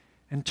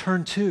and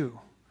turn to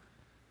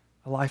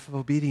a life of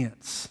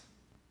obedience.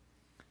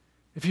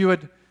 If you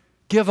would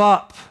give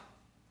up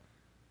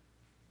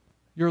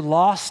your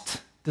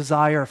lost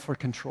desire for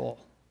control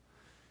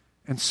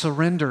and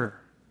surrender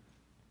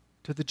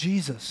to the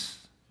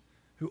Jesus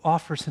who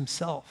offers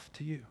himself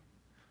to you.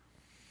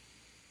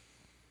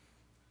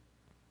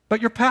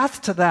 But your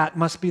path to that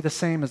must be the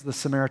same as the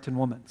Samaritan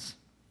woman's.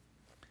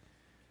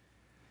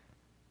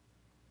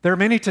 There are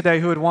many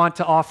today who would want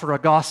to offer a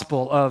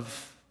gospel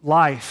of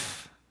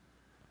life,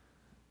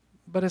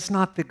 but it's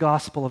not the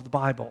gospel of the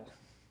Bible.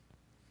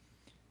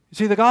 You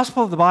see, the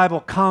gospel of the Bible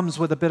comes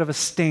with a bit of a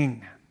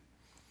sting.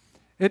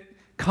 It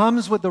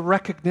comes with the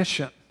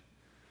recognition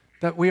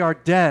that we are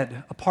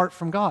dead apart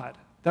from God,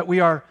 that we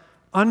are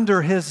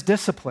under his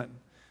discipline,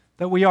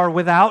 that we are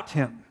without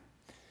him,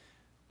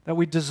 that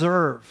we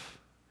deserve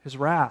his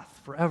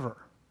wrath forever.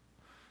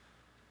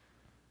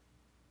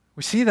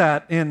 We see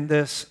that in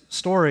this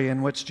story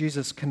in which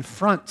Jesus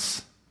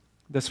confronts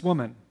this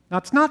woman. Now,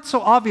 it's not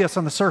so obvious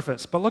on the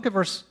surface, but look at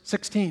verse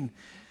 16.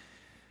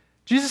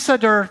 Jesus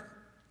said to her,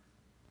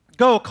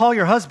 "Go, call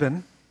your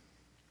husband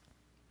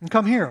and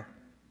come here."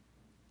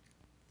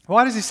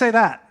 Why does he say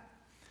that?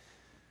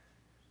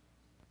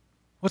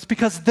 Well, it's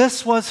because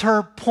this was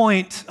her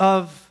point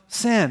of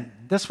sin.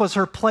 This was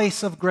her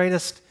place of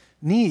greatest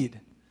need.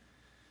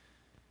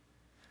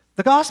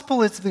 The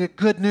gospel is the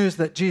good news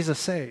that Jesus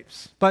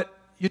saves, but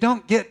you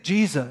don't get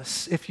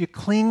Jesus if you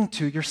cling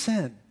to your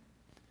sin.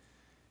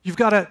 You've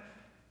got to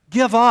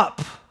give up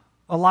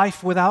a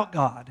life without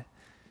God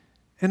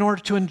in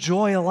order to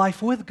enjoy a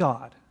life with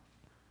God.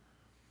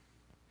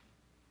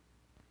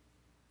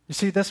 You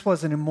see, this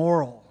was an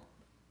immoral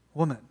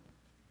woman.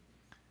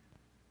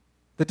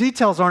 The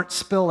details aren't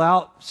spelled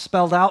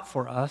out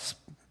for us.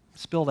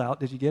 Spilled out,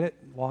 did you get it?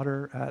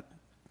 Water at...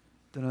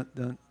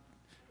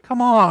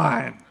 Come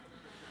on.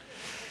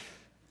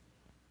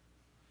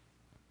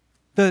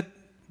 The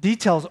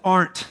details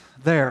aren't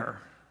there,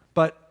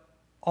 but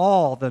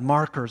all the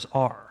markers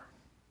are.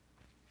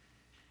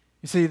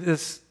 You see,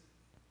 this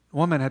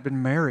woman had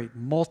been married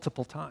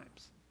multiple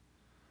times.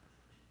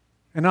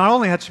 And not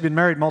only had she been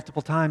married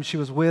multiple times, she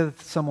was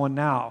with someone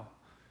now,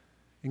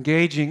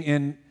 engaging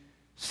in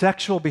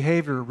sexual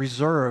behavior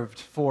reserved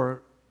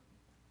for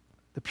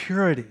the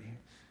purity,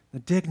 the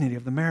dignity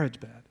of the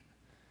marriage bed.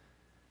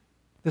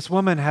 This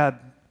woman had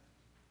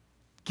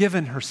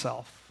given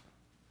herself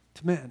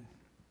to men.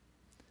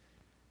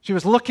 She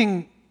was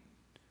looking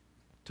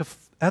to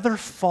other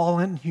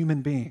fallen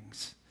human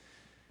beings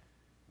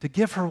to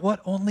give her what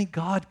only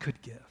God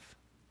could give.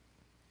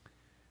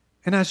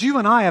 And as you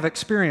and I have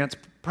experienced,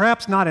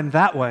 perhaps not in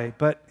that way,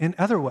 but in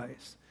other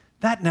ways,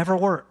 that never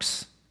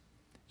works.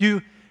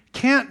 You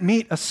can't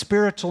meet a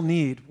spiritual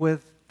need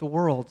with the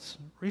world's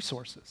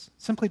resources.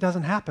 It simply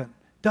doesn't happen.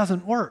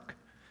 Doesn't work.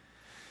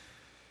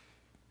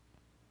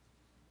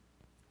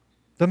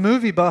 The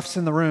movie buffs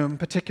in the room,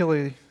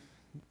 particularly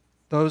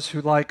those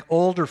who like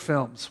older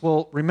films,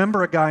 will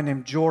remember a guy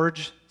named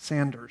George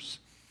Sanders.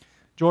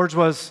 George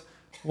was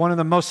one of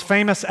the most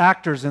famous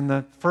actors in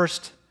the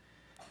first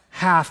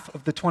half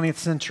of the 20th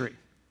century.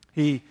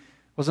 He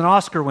was an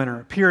Oscar winner,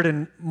 appeared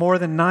in more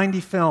than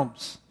 90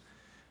 films.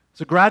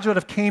 Was a graduate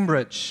of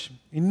Cambridge,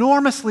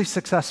 enormously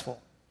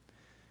successful.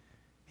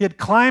 He had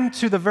climbed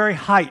to the very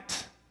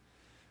height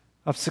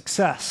of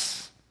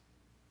success.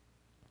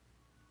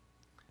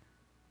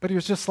 But he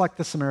was just like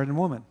the Samaritan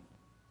woman.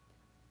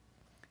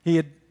 He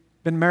had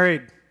been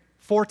married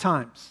 4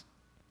 times.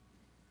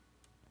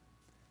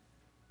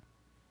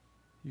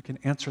 You can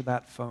answer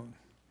that phone.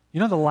 You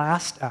know, the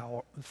last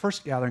hour, the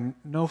first gathering,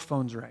 no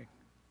phones rang.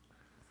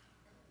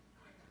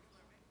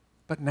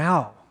 But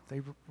now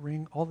they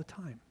ring all the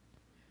time.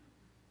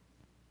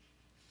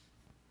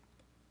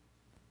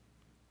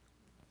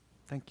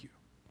 Thank you.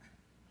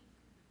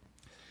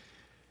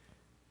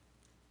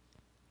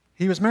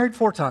 He was married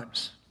 4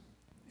 times,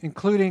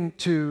 including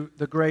to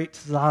the great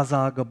Zsa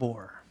Zsa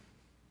Gabor.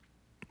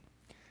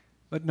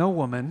 But no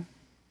woman,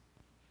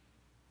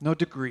 no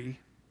degree,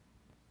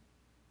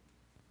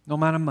 no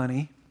amount of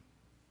money,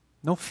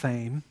 no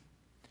fame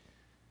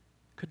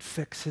could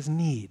fix his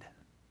need.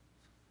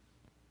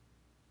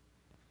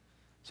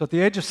 So at the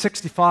age of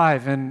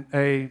 65, in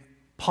a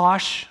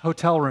posh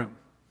hotel room,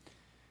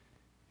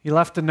 he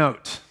left a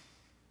note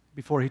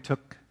before he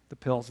took the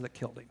pills that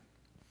killed him.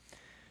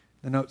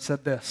 The note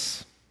said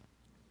this: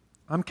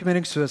 "I'm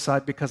committing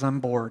suicide because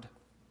I'm bored.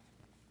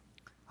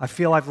 I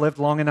feel I've lived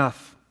long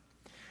enough.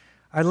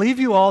 I leave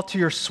you all to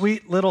your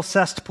sweet little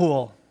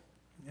cesspool,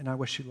 and I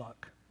wish you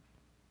luck."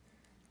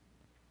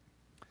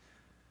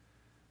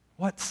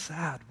 What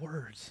sad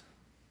words.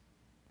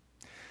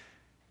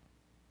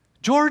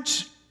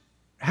 George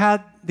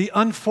had the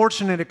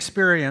unfortunate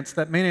experience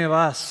that many of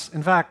us,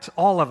 in fact,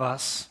 all of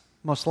us,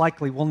 most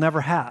likely will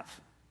never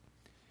have.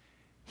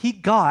 He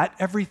got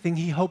everything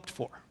he hoped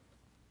for.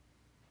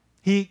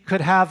 He could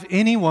have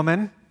any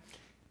woman.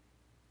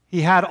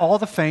 He had all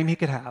the fame he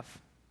could have.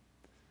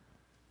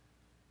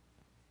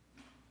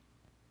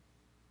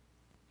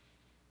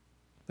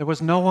 There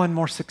was no one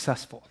more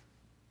successful.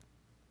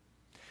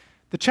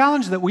 The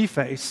challenge that we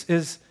face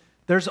is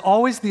there's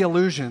always the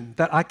illusion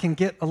that I can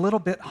get a little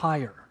bit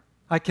higher.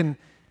 I can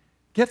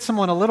get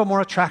someone a little more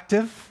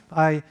attractive.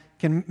 I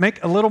can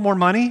make a little more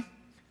money.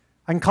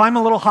 I can climb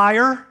a little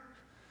higher.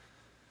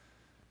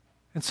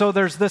 And so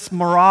there's this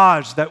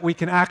mirage that we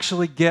can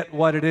actually get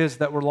what it is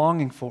that we're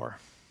longing for.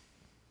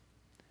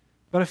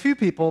 But a few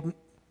people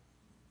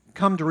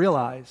come to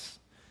realize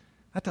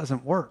that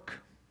doesn't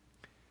work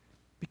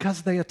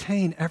because they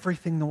attain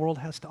everything the world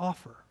has to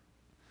offer.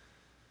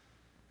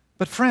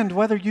 But friend,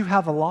 whether you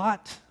have a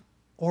lot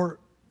or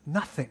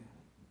nothing,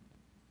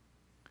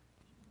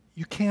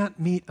 you can't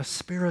meet a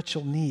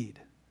spiritual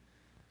need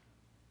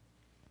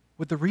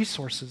with the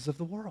resources of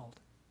the world.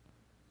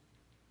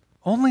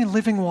 Only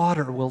living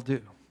water will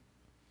do.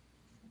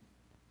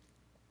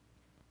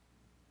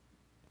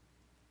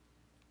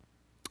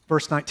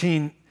 Verse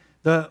 19,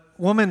 the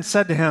woman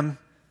said to him,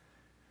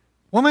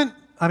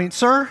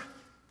 "Sir,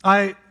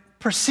 I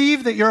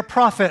perceive that you're a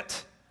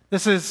prophet."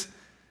 This is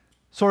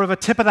sort of a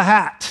tip of the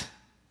hat.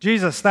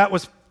 Jesus, that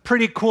was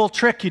pretty cool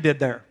trick you did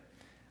there.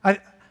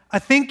 I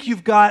think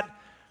you've got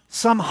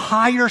some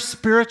higher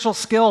spiritual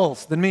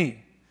skills than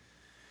me.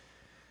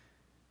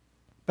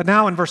 But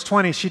now in verse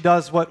 20, she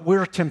does what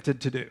we're tempted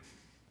to do.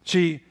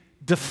 She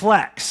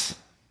deflects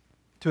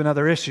to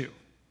another issue.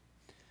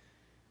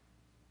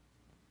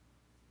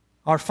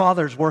 "Our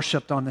fathers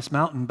worshipped on this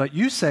mountain, but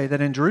you say that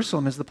in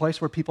Jerusalem is the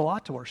place where people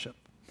ought to worship."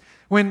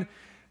 When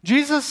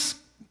Jesus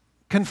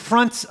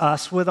confronts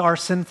us with our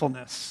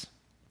sinfulness,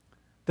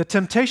 the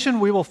temptation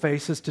we will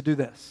face is to do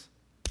this.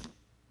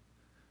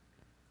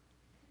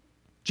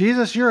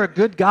 "Jesus, you're a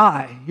good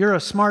guy. You're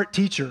a smart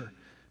teacher.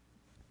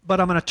 But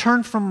I'm going to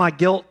turn from my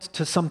guilt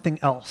to something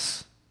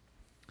else.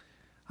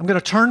 I'm going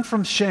to turn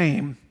from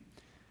shame.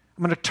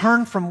 I'm going to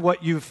turn from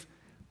what you've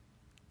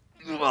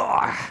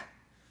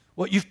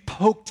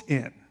poked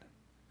in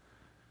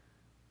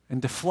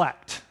and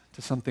deflect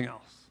to something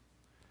else."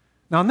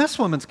 Now, in this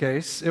woman's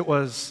case, it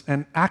was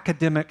an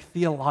academic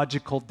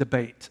theological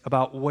debate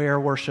about where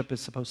worship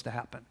is supposed to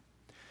happen.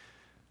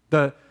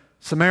 The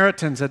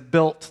Samaritans had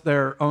built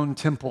their own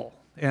temple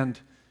and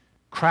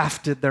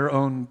crafted their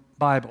own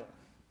Bible.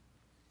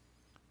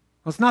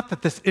 Well, it's not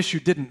that this issue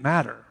didn't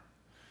matter,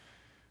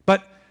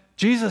 but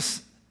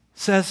Jesus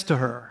says to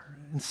her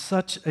in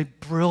such a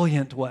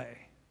brilliant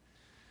way,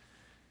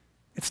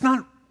 it's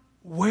not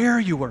where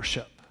you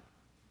worship,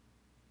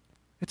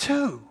 it's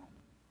who.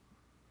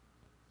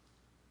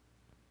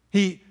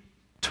 He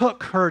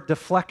took her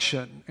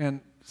deflection and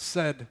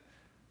said,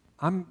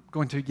 "I'm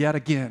going to yet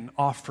again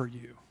offer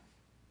you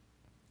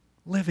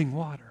living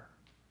water.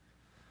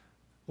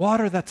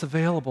 Water that's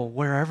available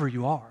wherever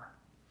you are,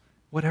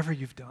 whatever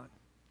you've done,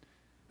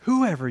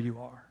 whoever you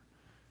are,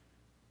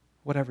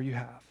 whatever you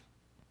have.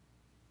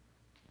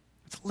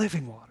 It's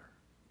living water.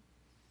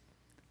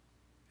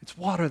 It's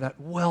water that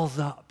wells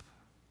up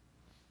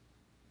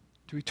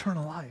to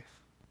eternal life."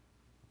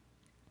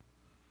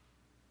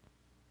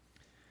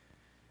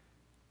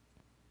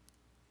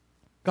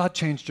 God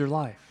changed your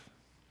life.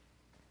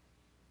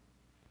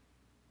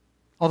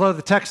 Although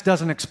the text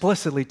doesn't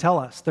explicitly tell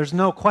us, there's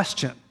no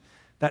question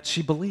that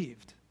she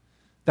believed,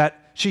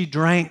 that she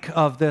drank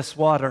of this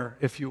water,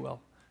 if you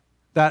will,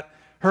 that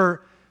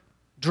her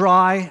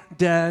dry,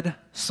 dead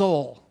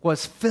soul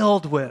was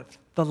filled with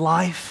the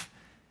life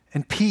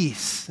and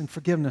peace and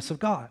forgiveness of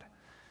God.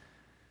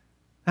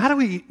 How do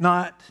we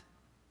not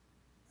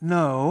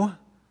know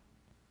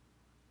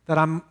that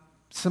I'm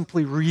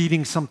simply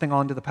reading something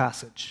onto the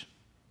passage?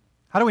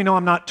 How do we know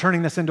I'm not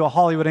turning this into a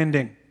Hollywood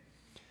ending?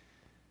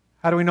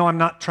 How do we know I'm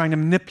not trying to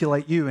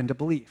manipulate you into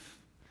belief?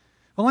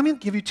 Well, let me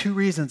give you two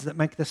reasons that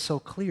make this so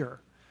clear.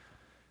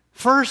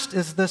 First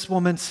is this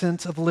woman's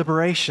sense of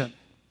liberation.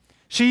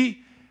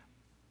 She,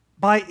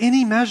 by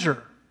any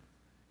measure,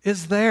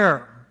 is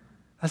there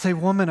as a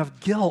woman of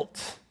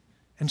guilt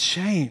and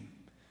shame.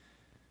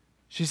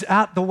 She's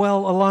at the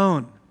well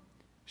alone.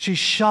 She's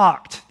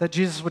shocked that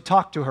Jesus would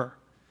talk to her.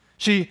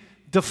 She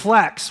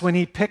deflects when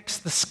he picks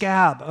the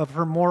scab of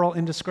her moral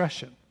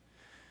indiscretion.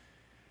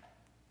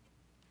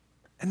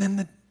 And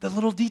then the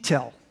little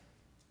detail.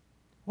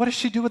 What does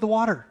she do with the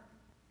water?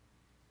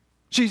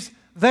 She's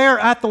there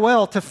at the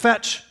well to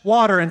fetch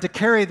water and to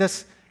carry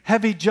this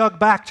heavy jug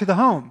back to the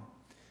home.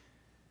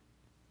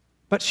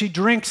 But she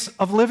drinks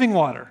of living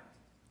water.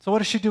 So what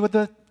does she do with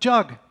the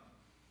jug?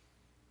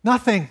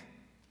 Nothing.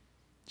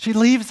 She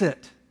leaves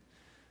it.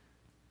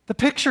 The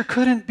picture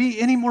couldn't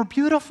be any more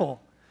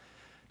beautiful.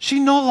 She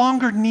no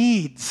longer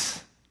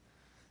needs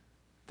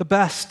the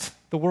best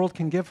the world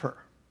can give her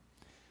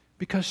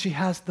because she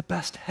has the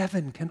best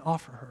heaven can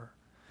offer her.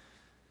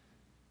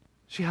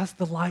 She has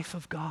the life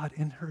of God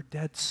in her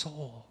dead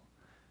soul,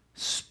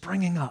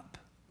 springing up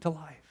to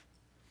life.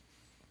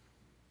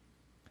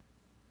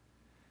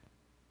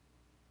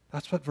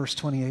 That's what verse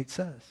 28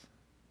 says.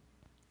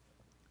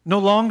 No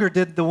longer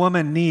did the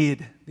woman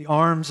need the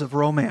arms of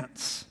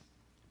romance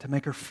to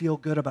make her feel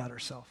good about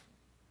herself.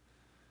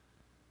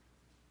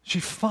 She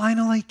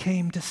finally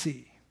came to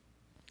see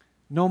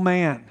no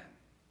man,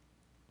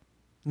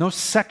 no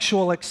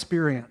sexual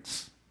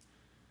experience,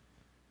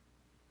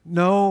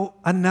 no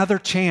another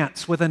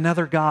chance with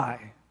another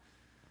guy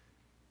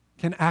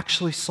can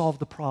actually solve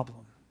the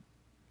problem.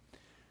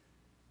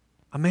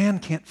 A man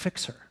can't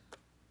fix her.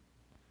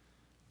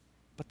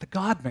 But the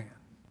God-man,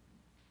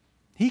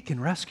 he can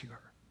rescue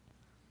her.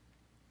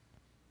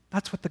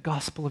 That's what the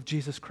gospel of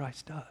Jesus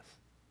Christ does.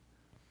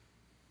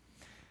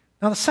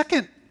 Now, the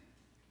second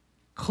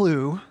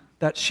clue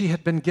that she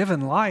had been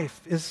given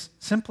life is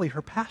simply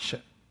her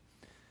passion.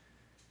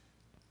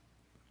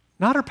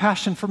 Not her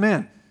passion for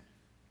men.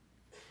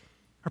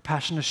 Her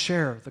passion to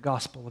share the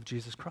gospel of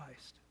Jesus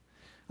Christ.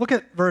 Look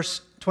at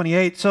verse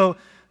 28. So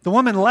the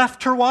woman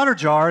left her water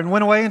jar and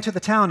went away into the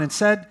town and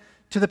said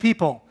to the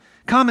people,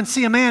 "Come and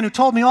see a man who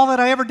told me all that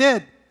I ever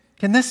did.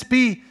 Can this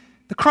be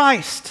the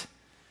Christ?"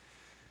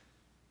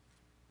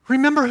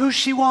 Remember who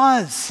she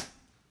was.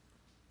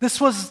 This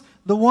was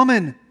the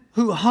woman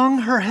who hung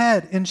her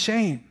head in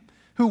shame,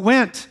 who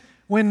went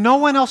when no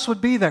one else would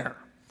be there,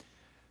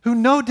 who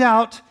no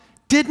doubt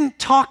didn't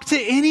talk to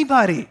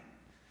anybody.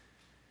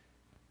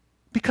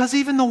 Because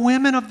even the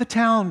women of the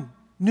town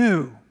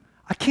knew,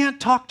 I can't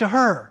talk to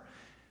her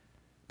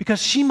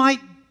because she might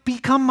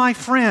become my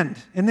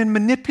friend and then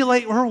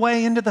manipulate her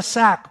way into the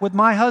sack with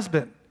my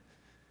husband.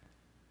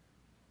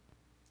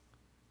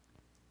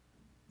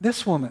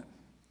 This woman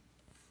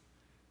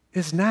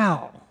is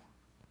now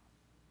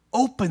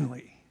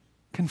openly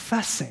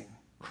confessing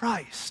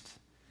Christ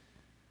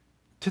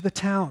to the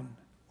town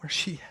where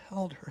she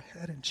held her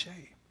head in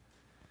shame.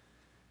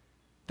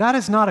 That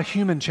is not a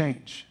human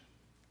change.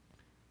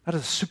 That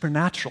is a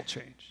supernatural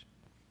change.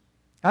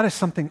 That is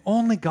something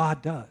only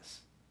God does.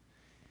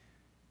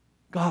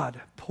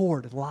 God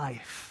poured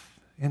life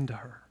into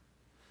her.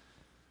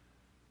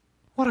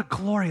 What a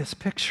glorious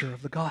picture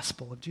of the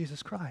gospel of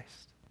Jesus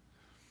Christ.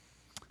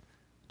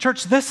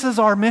 Church, this is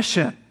our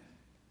mission,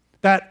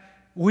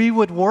 that we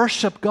would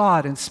worship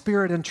God in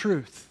spirit and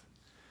truth.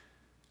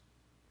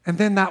 And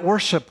then that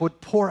worship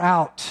would pour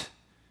out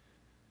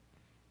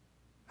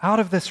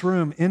of this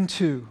room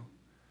into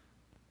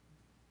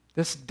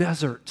this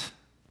desert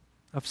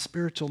of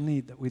spiritual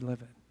need that we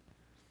live in.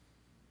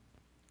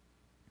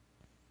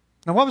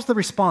 Now, what was the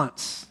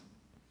response?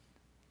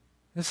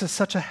 This is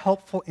such a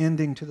helpful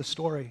ending to the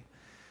story.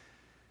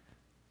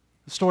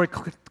 The story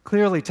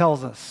clearly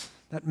tells us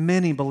that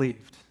many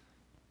believed.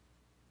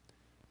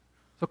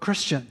 So,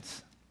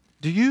 Christians,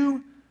 do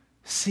you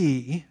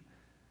see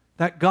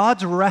that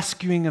God's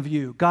rescuing of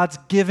you, God's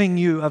giving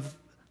you of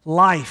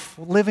life,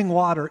 living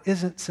water,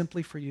 isn't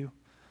simply for you?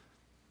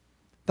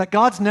 That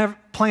God's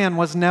plan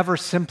was never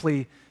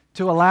simply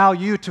to allow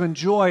you to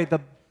enjoy the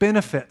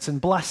benefits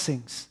and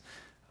blessings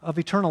of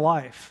eternal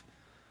life,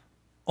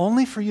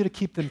 only for you to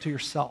keep them to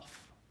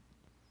yourself.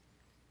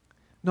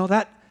 No,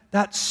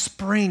 that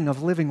spring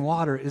of living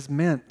water is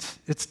meant,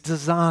 it's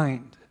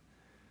designed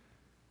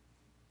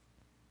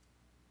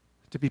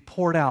to be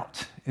poured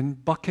out in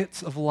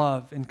buckets of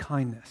love and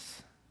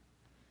kindness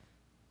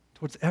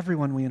towards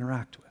everyone we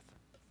interact with.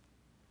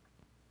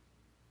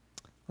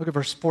 Look at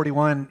verse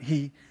 41.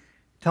 He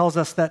tells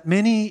us that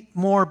many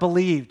more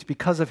believed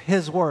because of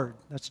his word.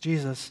 That's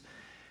Jesus.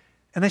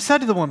 And they said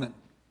to the woman,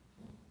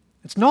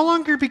 "It's no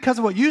longer because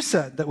of what you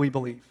said that we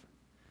believe,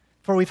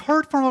 for we've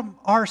heard from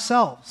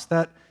ourselves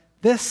that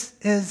this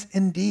is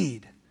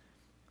indeed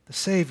the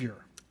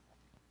Savior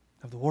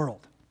of the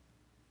world."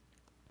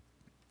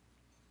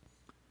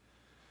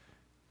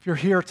 If you're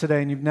here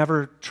today and you've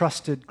never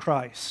trusted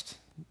Christ,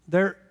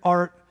 there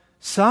are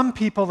some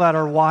people that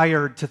are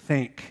wired to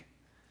think,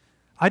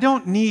 I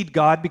don't need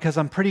God because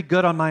I'm pretty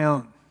good on my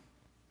own.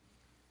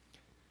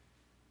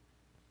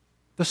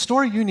 The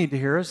story you need to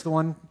hear is the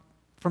one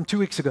from 2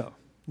 weeks ago,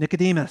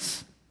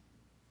 Nicodemus.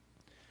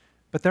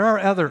 But there are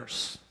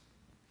others.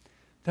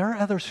 There are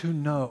others who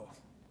know,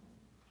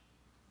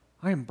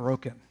 I am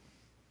broken.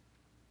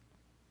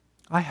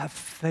 I have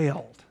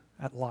failed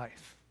at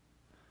life.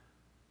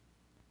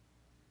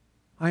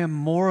 I am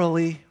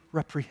morally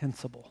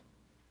reprehensible.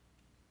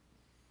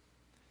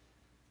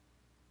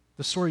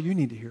 The story you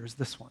need to hear is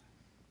this one.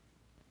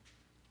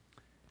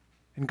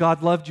 And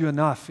God loved you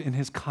enough in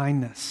his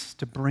kindness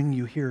to bring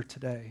you here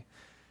today,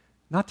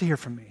 not to hear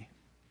from me,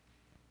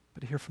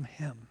 but to hear from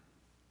him.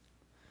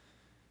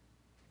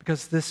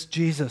 Because this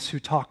Jesus who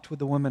talked with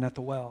the woman at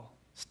the well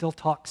still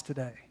talks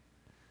today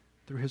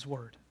through his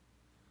word.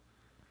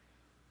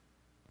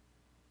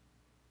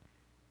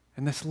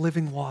 And this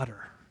living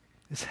water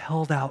is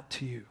held out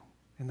to you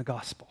in the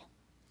gospel.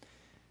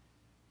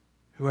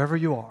 Whoever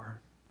you are,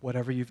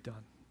 whatever you've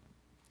done,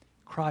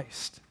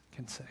 Christ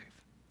can save.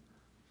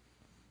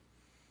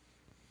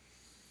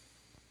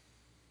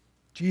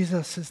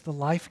 Jesus is the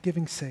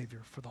life-giving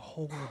Savior for the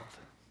whole world.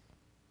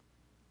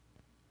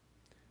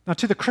 Now,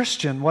 to the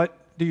Christian, what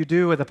do you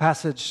do with a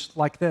passage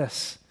like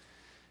this?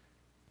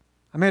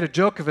 I made a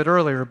joke of it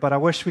earlier, but I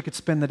wish we could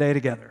spend the day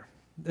together.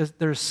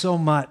 There's so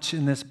much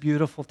in this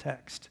beautiful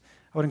text.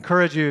 I would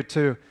encourage you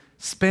to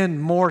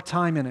spend more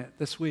time in it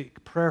this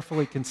week,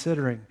 prayerfully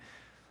considering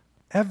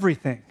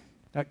everything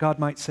that God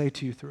might say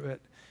to you through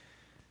it.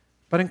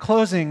 But in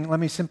closing, let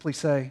me simply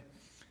say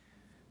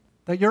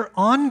that your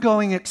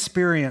ongoing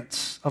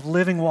experience of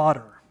living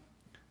water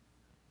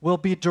will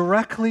be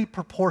directly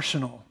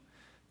proportional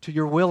to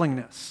your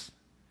willingness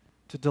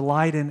to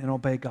delight in and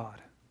obey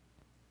God.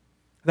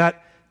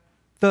 That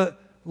the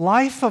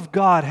life of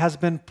God has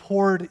been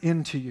poured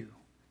into you,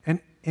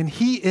 and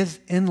he is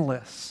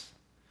endless.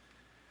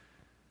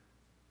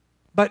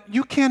 But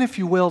you can, if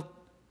you will,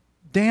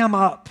 dam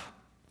up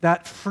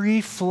that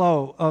free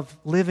flow of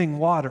living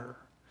water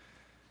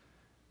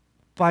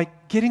by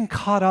getting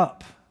caught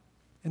up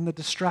in the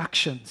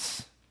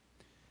distractions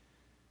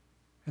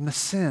and the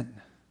sin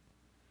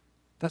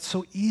that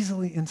so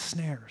easily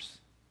ensnares.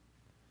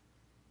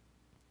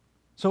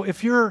 So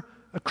if you're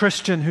a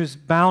Christian who's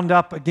bound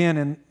up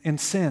again in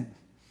sin,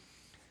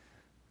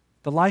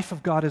 the life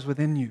of God is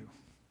within you.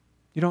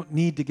 You don't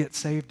need to get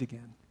saved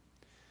again.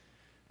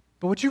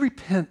 But would you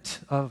repent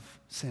of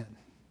sin?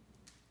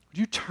 Would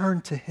you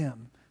turn to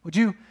him? Would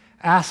you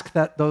ask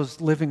that those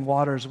living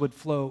waters would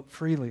flow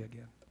freely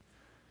again?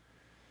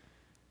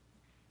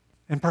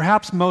 And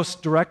perhaps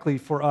most directly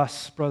for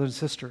us, brothers and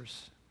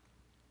sisters,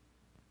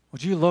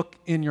 would you look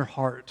in your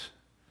heart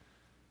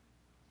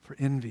for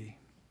envy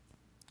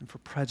and for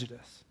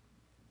prejudice?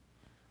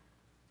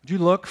 Would you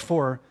look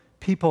for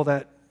people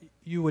that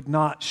you would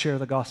not share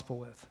the gospel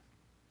with,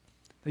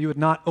 that you would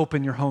not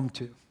open your home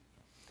to,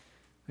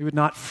 that you would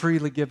not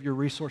freely give your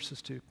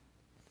resources to?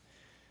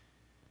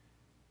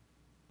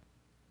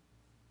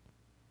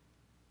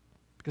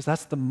 Because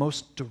that's the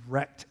most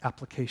direct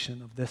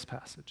application of this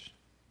passage.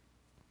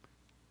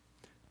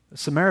 The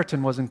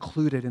Samaritan was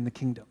included in the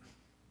kingdom.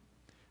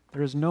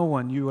 There is no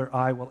one you or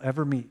I will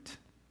ever meet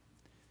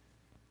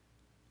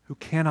who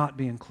cannot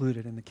be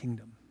included in the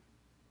kingdom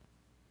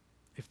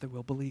if they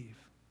will believe.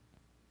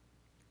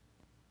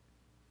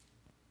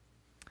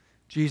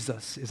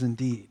 Jesus is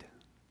indeed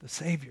the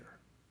Savior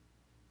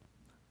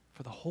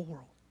for the whole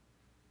world.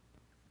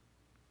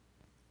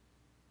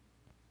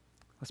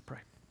 Let's pray.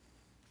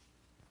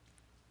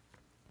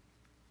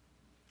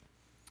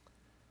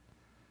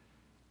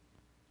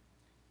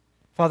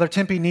 Father,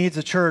 Tempe needs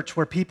a church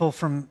where people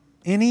from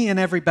any and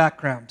every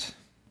background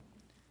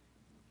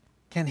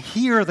can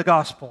hear the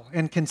gospel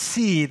and can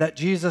see that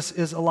Jesus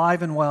is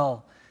alive and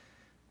well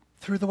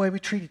through the way we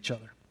treat each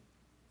other.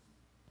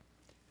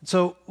 And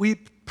so we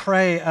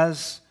pray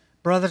as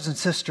brothers and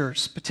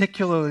sisters,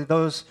 particularly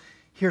those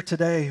here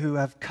today who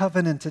have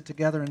covenanted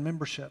together in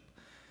membership,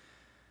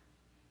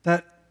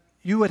 that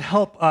you would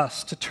help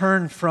us to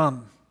turn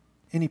from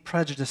any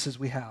prejudices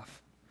we have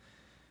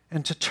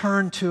and to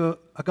turn to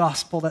a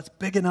gospel that's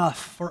big enough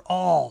for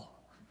all.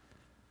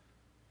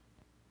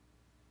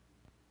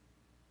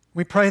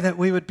 We pray that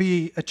we would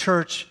be a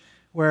church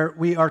where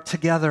we are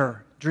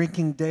together,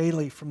 drinking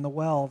daily from the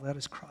well that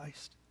is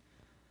Christ.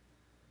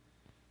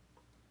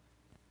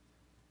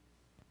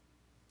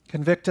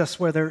 Convict us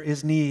where there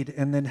is need,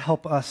 and then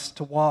help us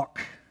to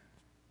walk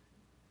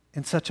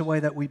in such a way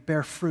that we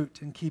bear fruit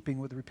in keeping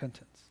with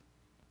repentance.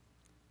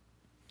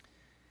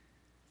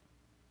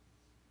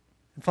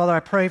 And Father, I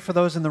pray for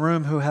those in the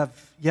room who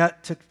have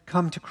yet to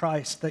come to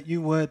Christ, that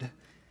you would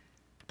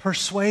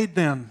persuade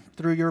them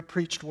through your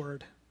preached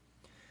word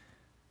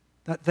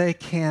that they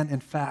can, in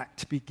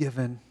fact, be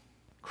given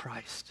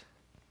Christ.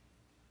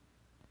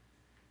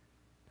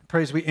 I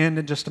pray as we end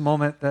in just a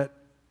moment that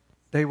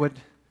they would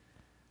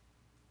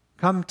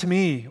come to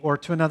me or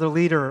to another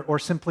leader or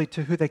simply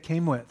to who they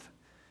came with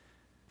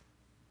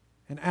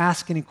and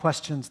ask any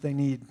questions they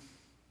need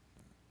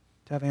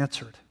to have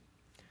answered,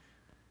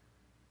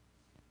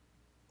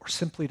 or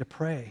simply to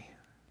pray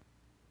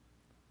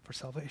for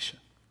salvation.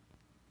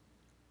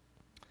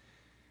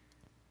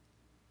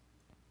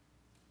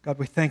 God,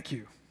 we thank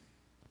you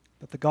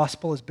that the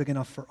gospel is big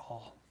enough for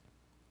all.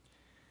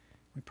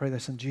 We pray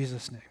this in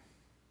Jesus' name.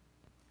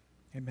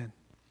 Amen.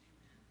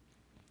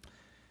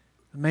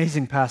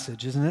 Amazing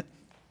passage, isn't it?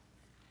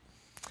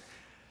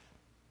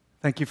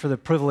 Thank you for the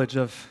privilege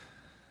of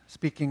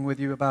speaking with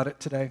you about it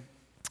today.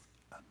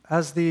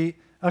 As the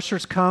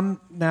ushers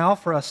come now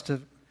for us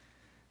to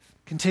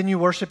continue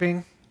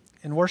worshiping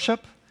in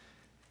worship,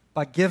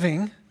 by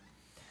giving.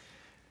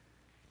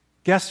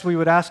 Guests, we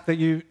would ask that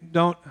you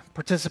don't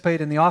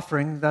participate in the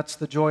offering. That's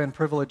the joy and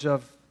privilege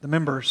of the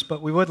members,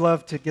 but we would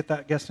love to get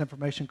that guest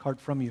information card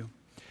from you.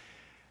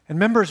 And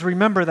members,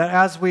 remember that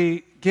as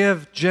we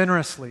give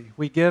generously,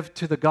 we give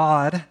to the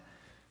God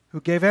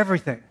who gave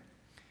everything.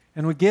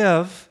 And we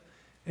give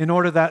in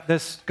order that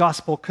this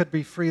gospel could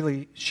be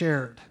freely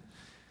shared.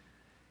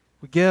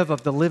 We give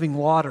of the living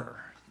water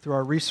through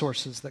our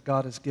resources that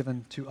God has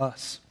given to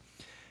us.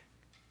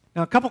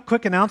 Now, a couple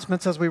quick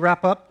announcements as we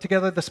wrap up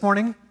together this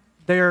morning.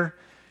 There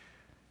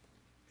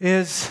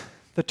is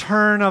the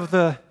turn of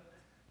the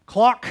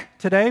clock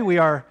today. We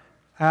are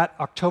at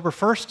October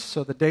 1st,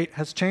 so the date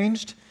has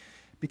changed.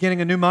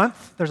 Beginning a new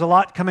month. There's a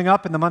lot coming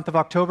up in the month of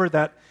October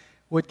that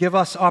would give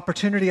us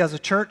opportunity as a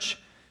church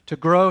to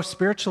grow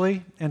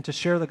spiritually and to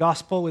share the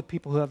gospel with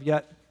people who have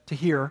yet to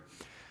hear.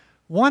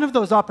 One of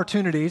those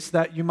opportunities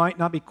that you might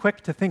not be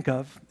quick to think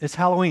of is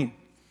Halloween.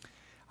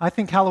 I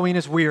think Halloween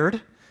is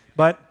weird,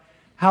 but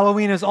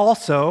Halloween is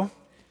also,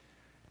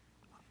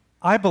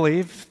 I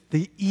believe,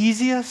 the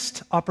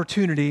easiest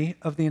opportunity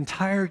of the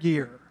entire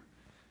year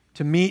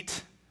to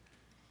meet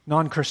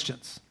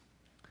non-Christians.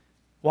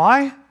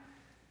 Why?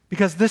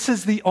 Because this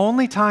is the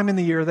only time in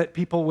the year that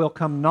people will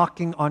come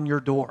knocking on your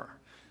door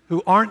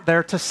who aren't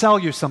there to sell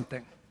you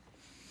something.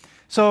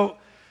 So,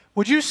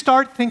 would you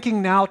start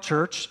thinking now,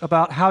 church,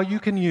 about how you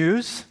can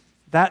use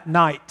that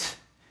night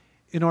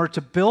in order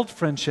to build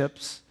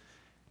friendships,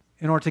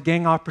 in order to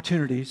gain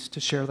opportunities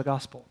to share the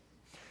gospel?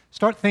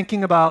 Start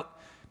thinking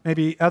about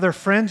maybe other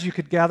friends you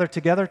could gather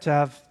together to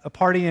have a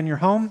party in your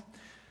home,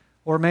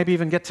 or maybe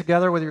even get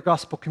together with your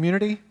gospel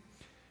community.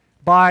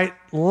 Buy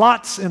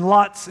lots and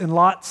lots and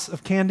lots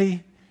of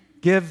candy,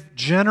 give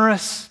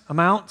generous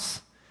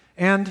amounts,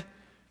 and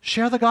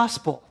share the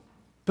gospel.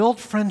 Build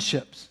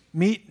friendships.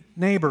 Meet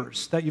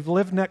neighbors that you've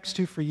lived next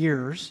to for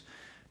years,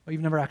 but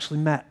you've never actually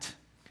met.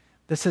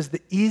 This is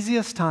the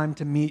easiest time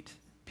to meet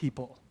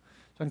people.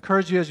 So I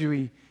encourage you as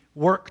you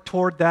work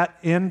toward that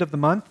end of the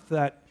month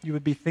that you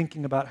would be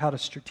thinking about how to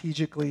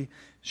strategically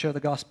share the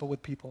gospel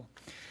with people.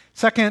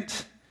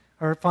 Second,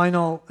 our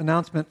final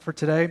announcement for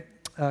today.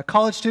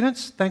 College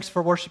students, thanks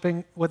for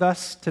worshiping with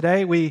us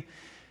today. We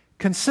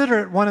consider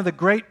it one of the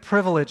great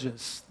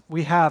privileges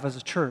we have as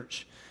a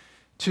church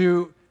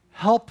to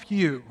help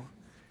you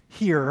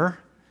hear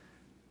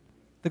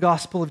the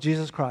gospel of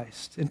Jesus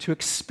Christ and to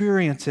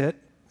experience it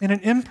in an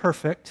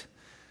imperfect,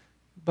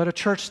 but a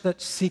church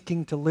that's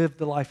seeking to live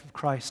the life of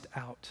Christ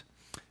out.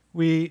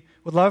 We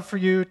would love for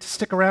you to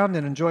stick around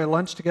and enjoy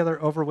lunch together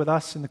over with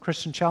us in the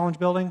Christian Challenge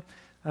building.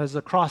 That is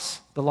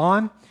across the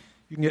lawn.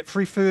 You can get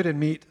free food and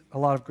meet a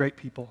lot of great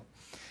people.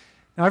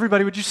 Now,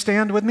 everybody, would you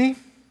stand with me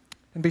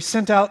and be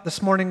sent out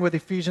this morning with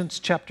Ephesians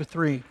chapter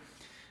 3,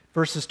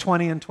 verses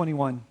 20 and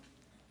 21.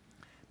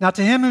 Now,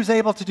 to him who's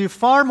able to do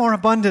far more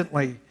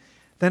abundantly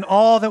than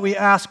all that we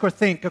ask or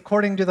think,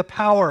 according to the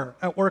power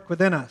at work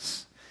within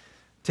us,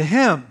 to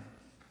him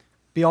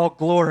be all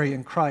glory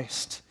in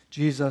Christ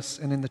Jesus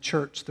and in the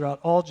church throughout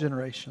all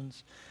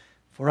generations,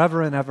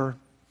 forever and ever.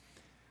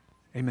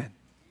 Amen.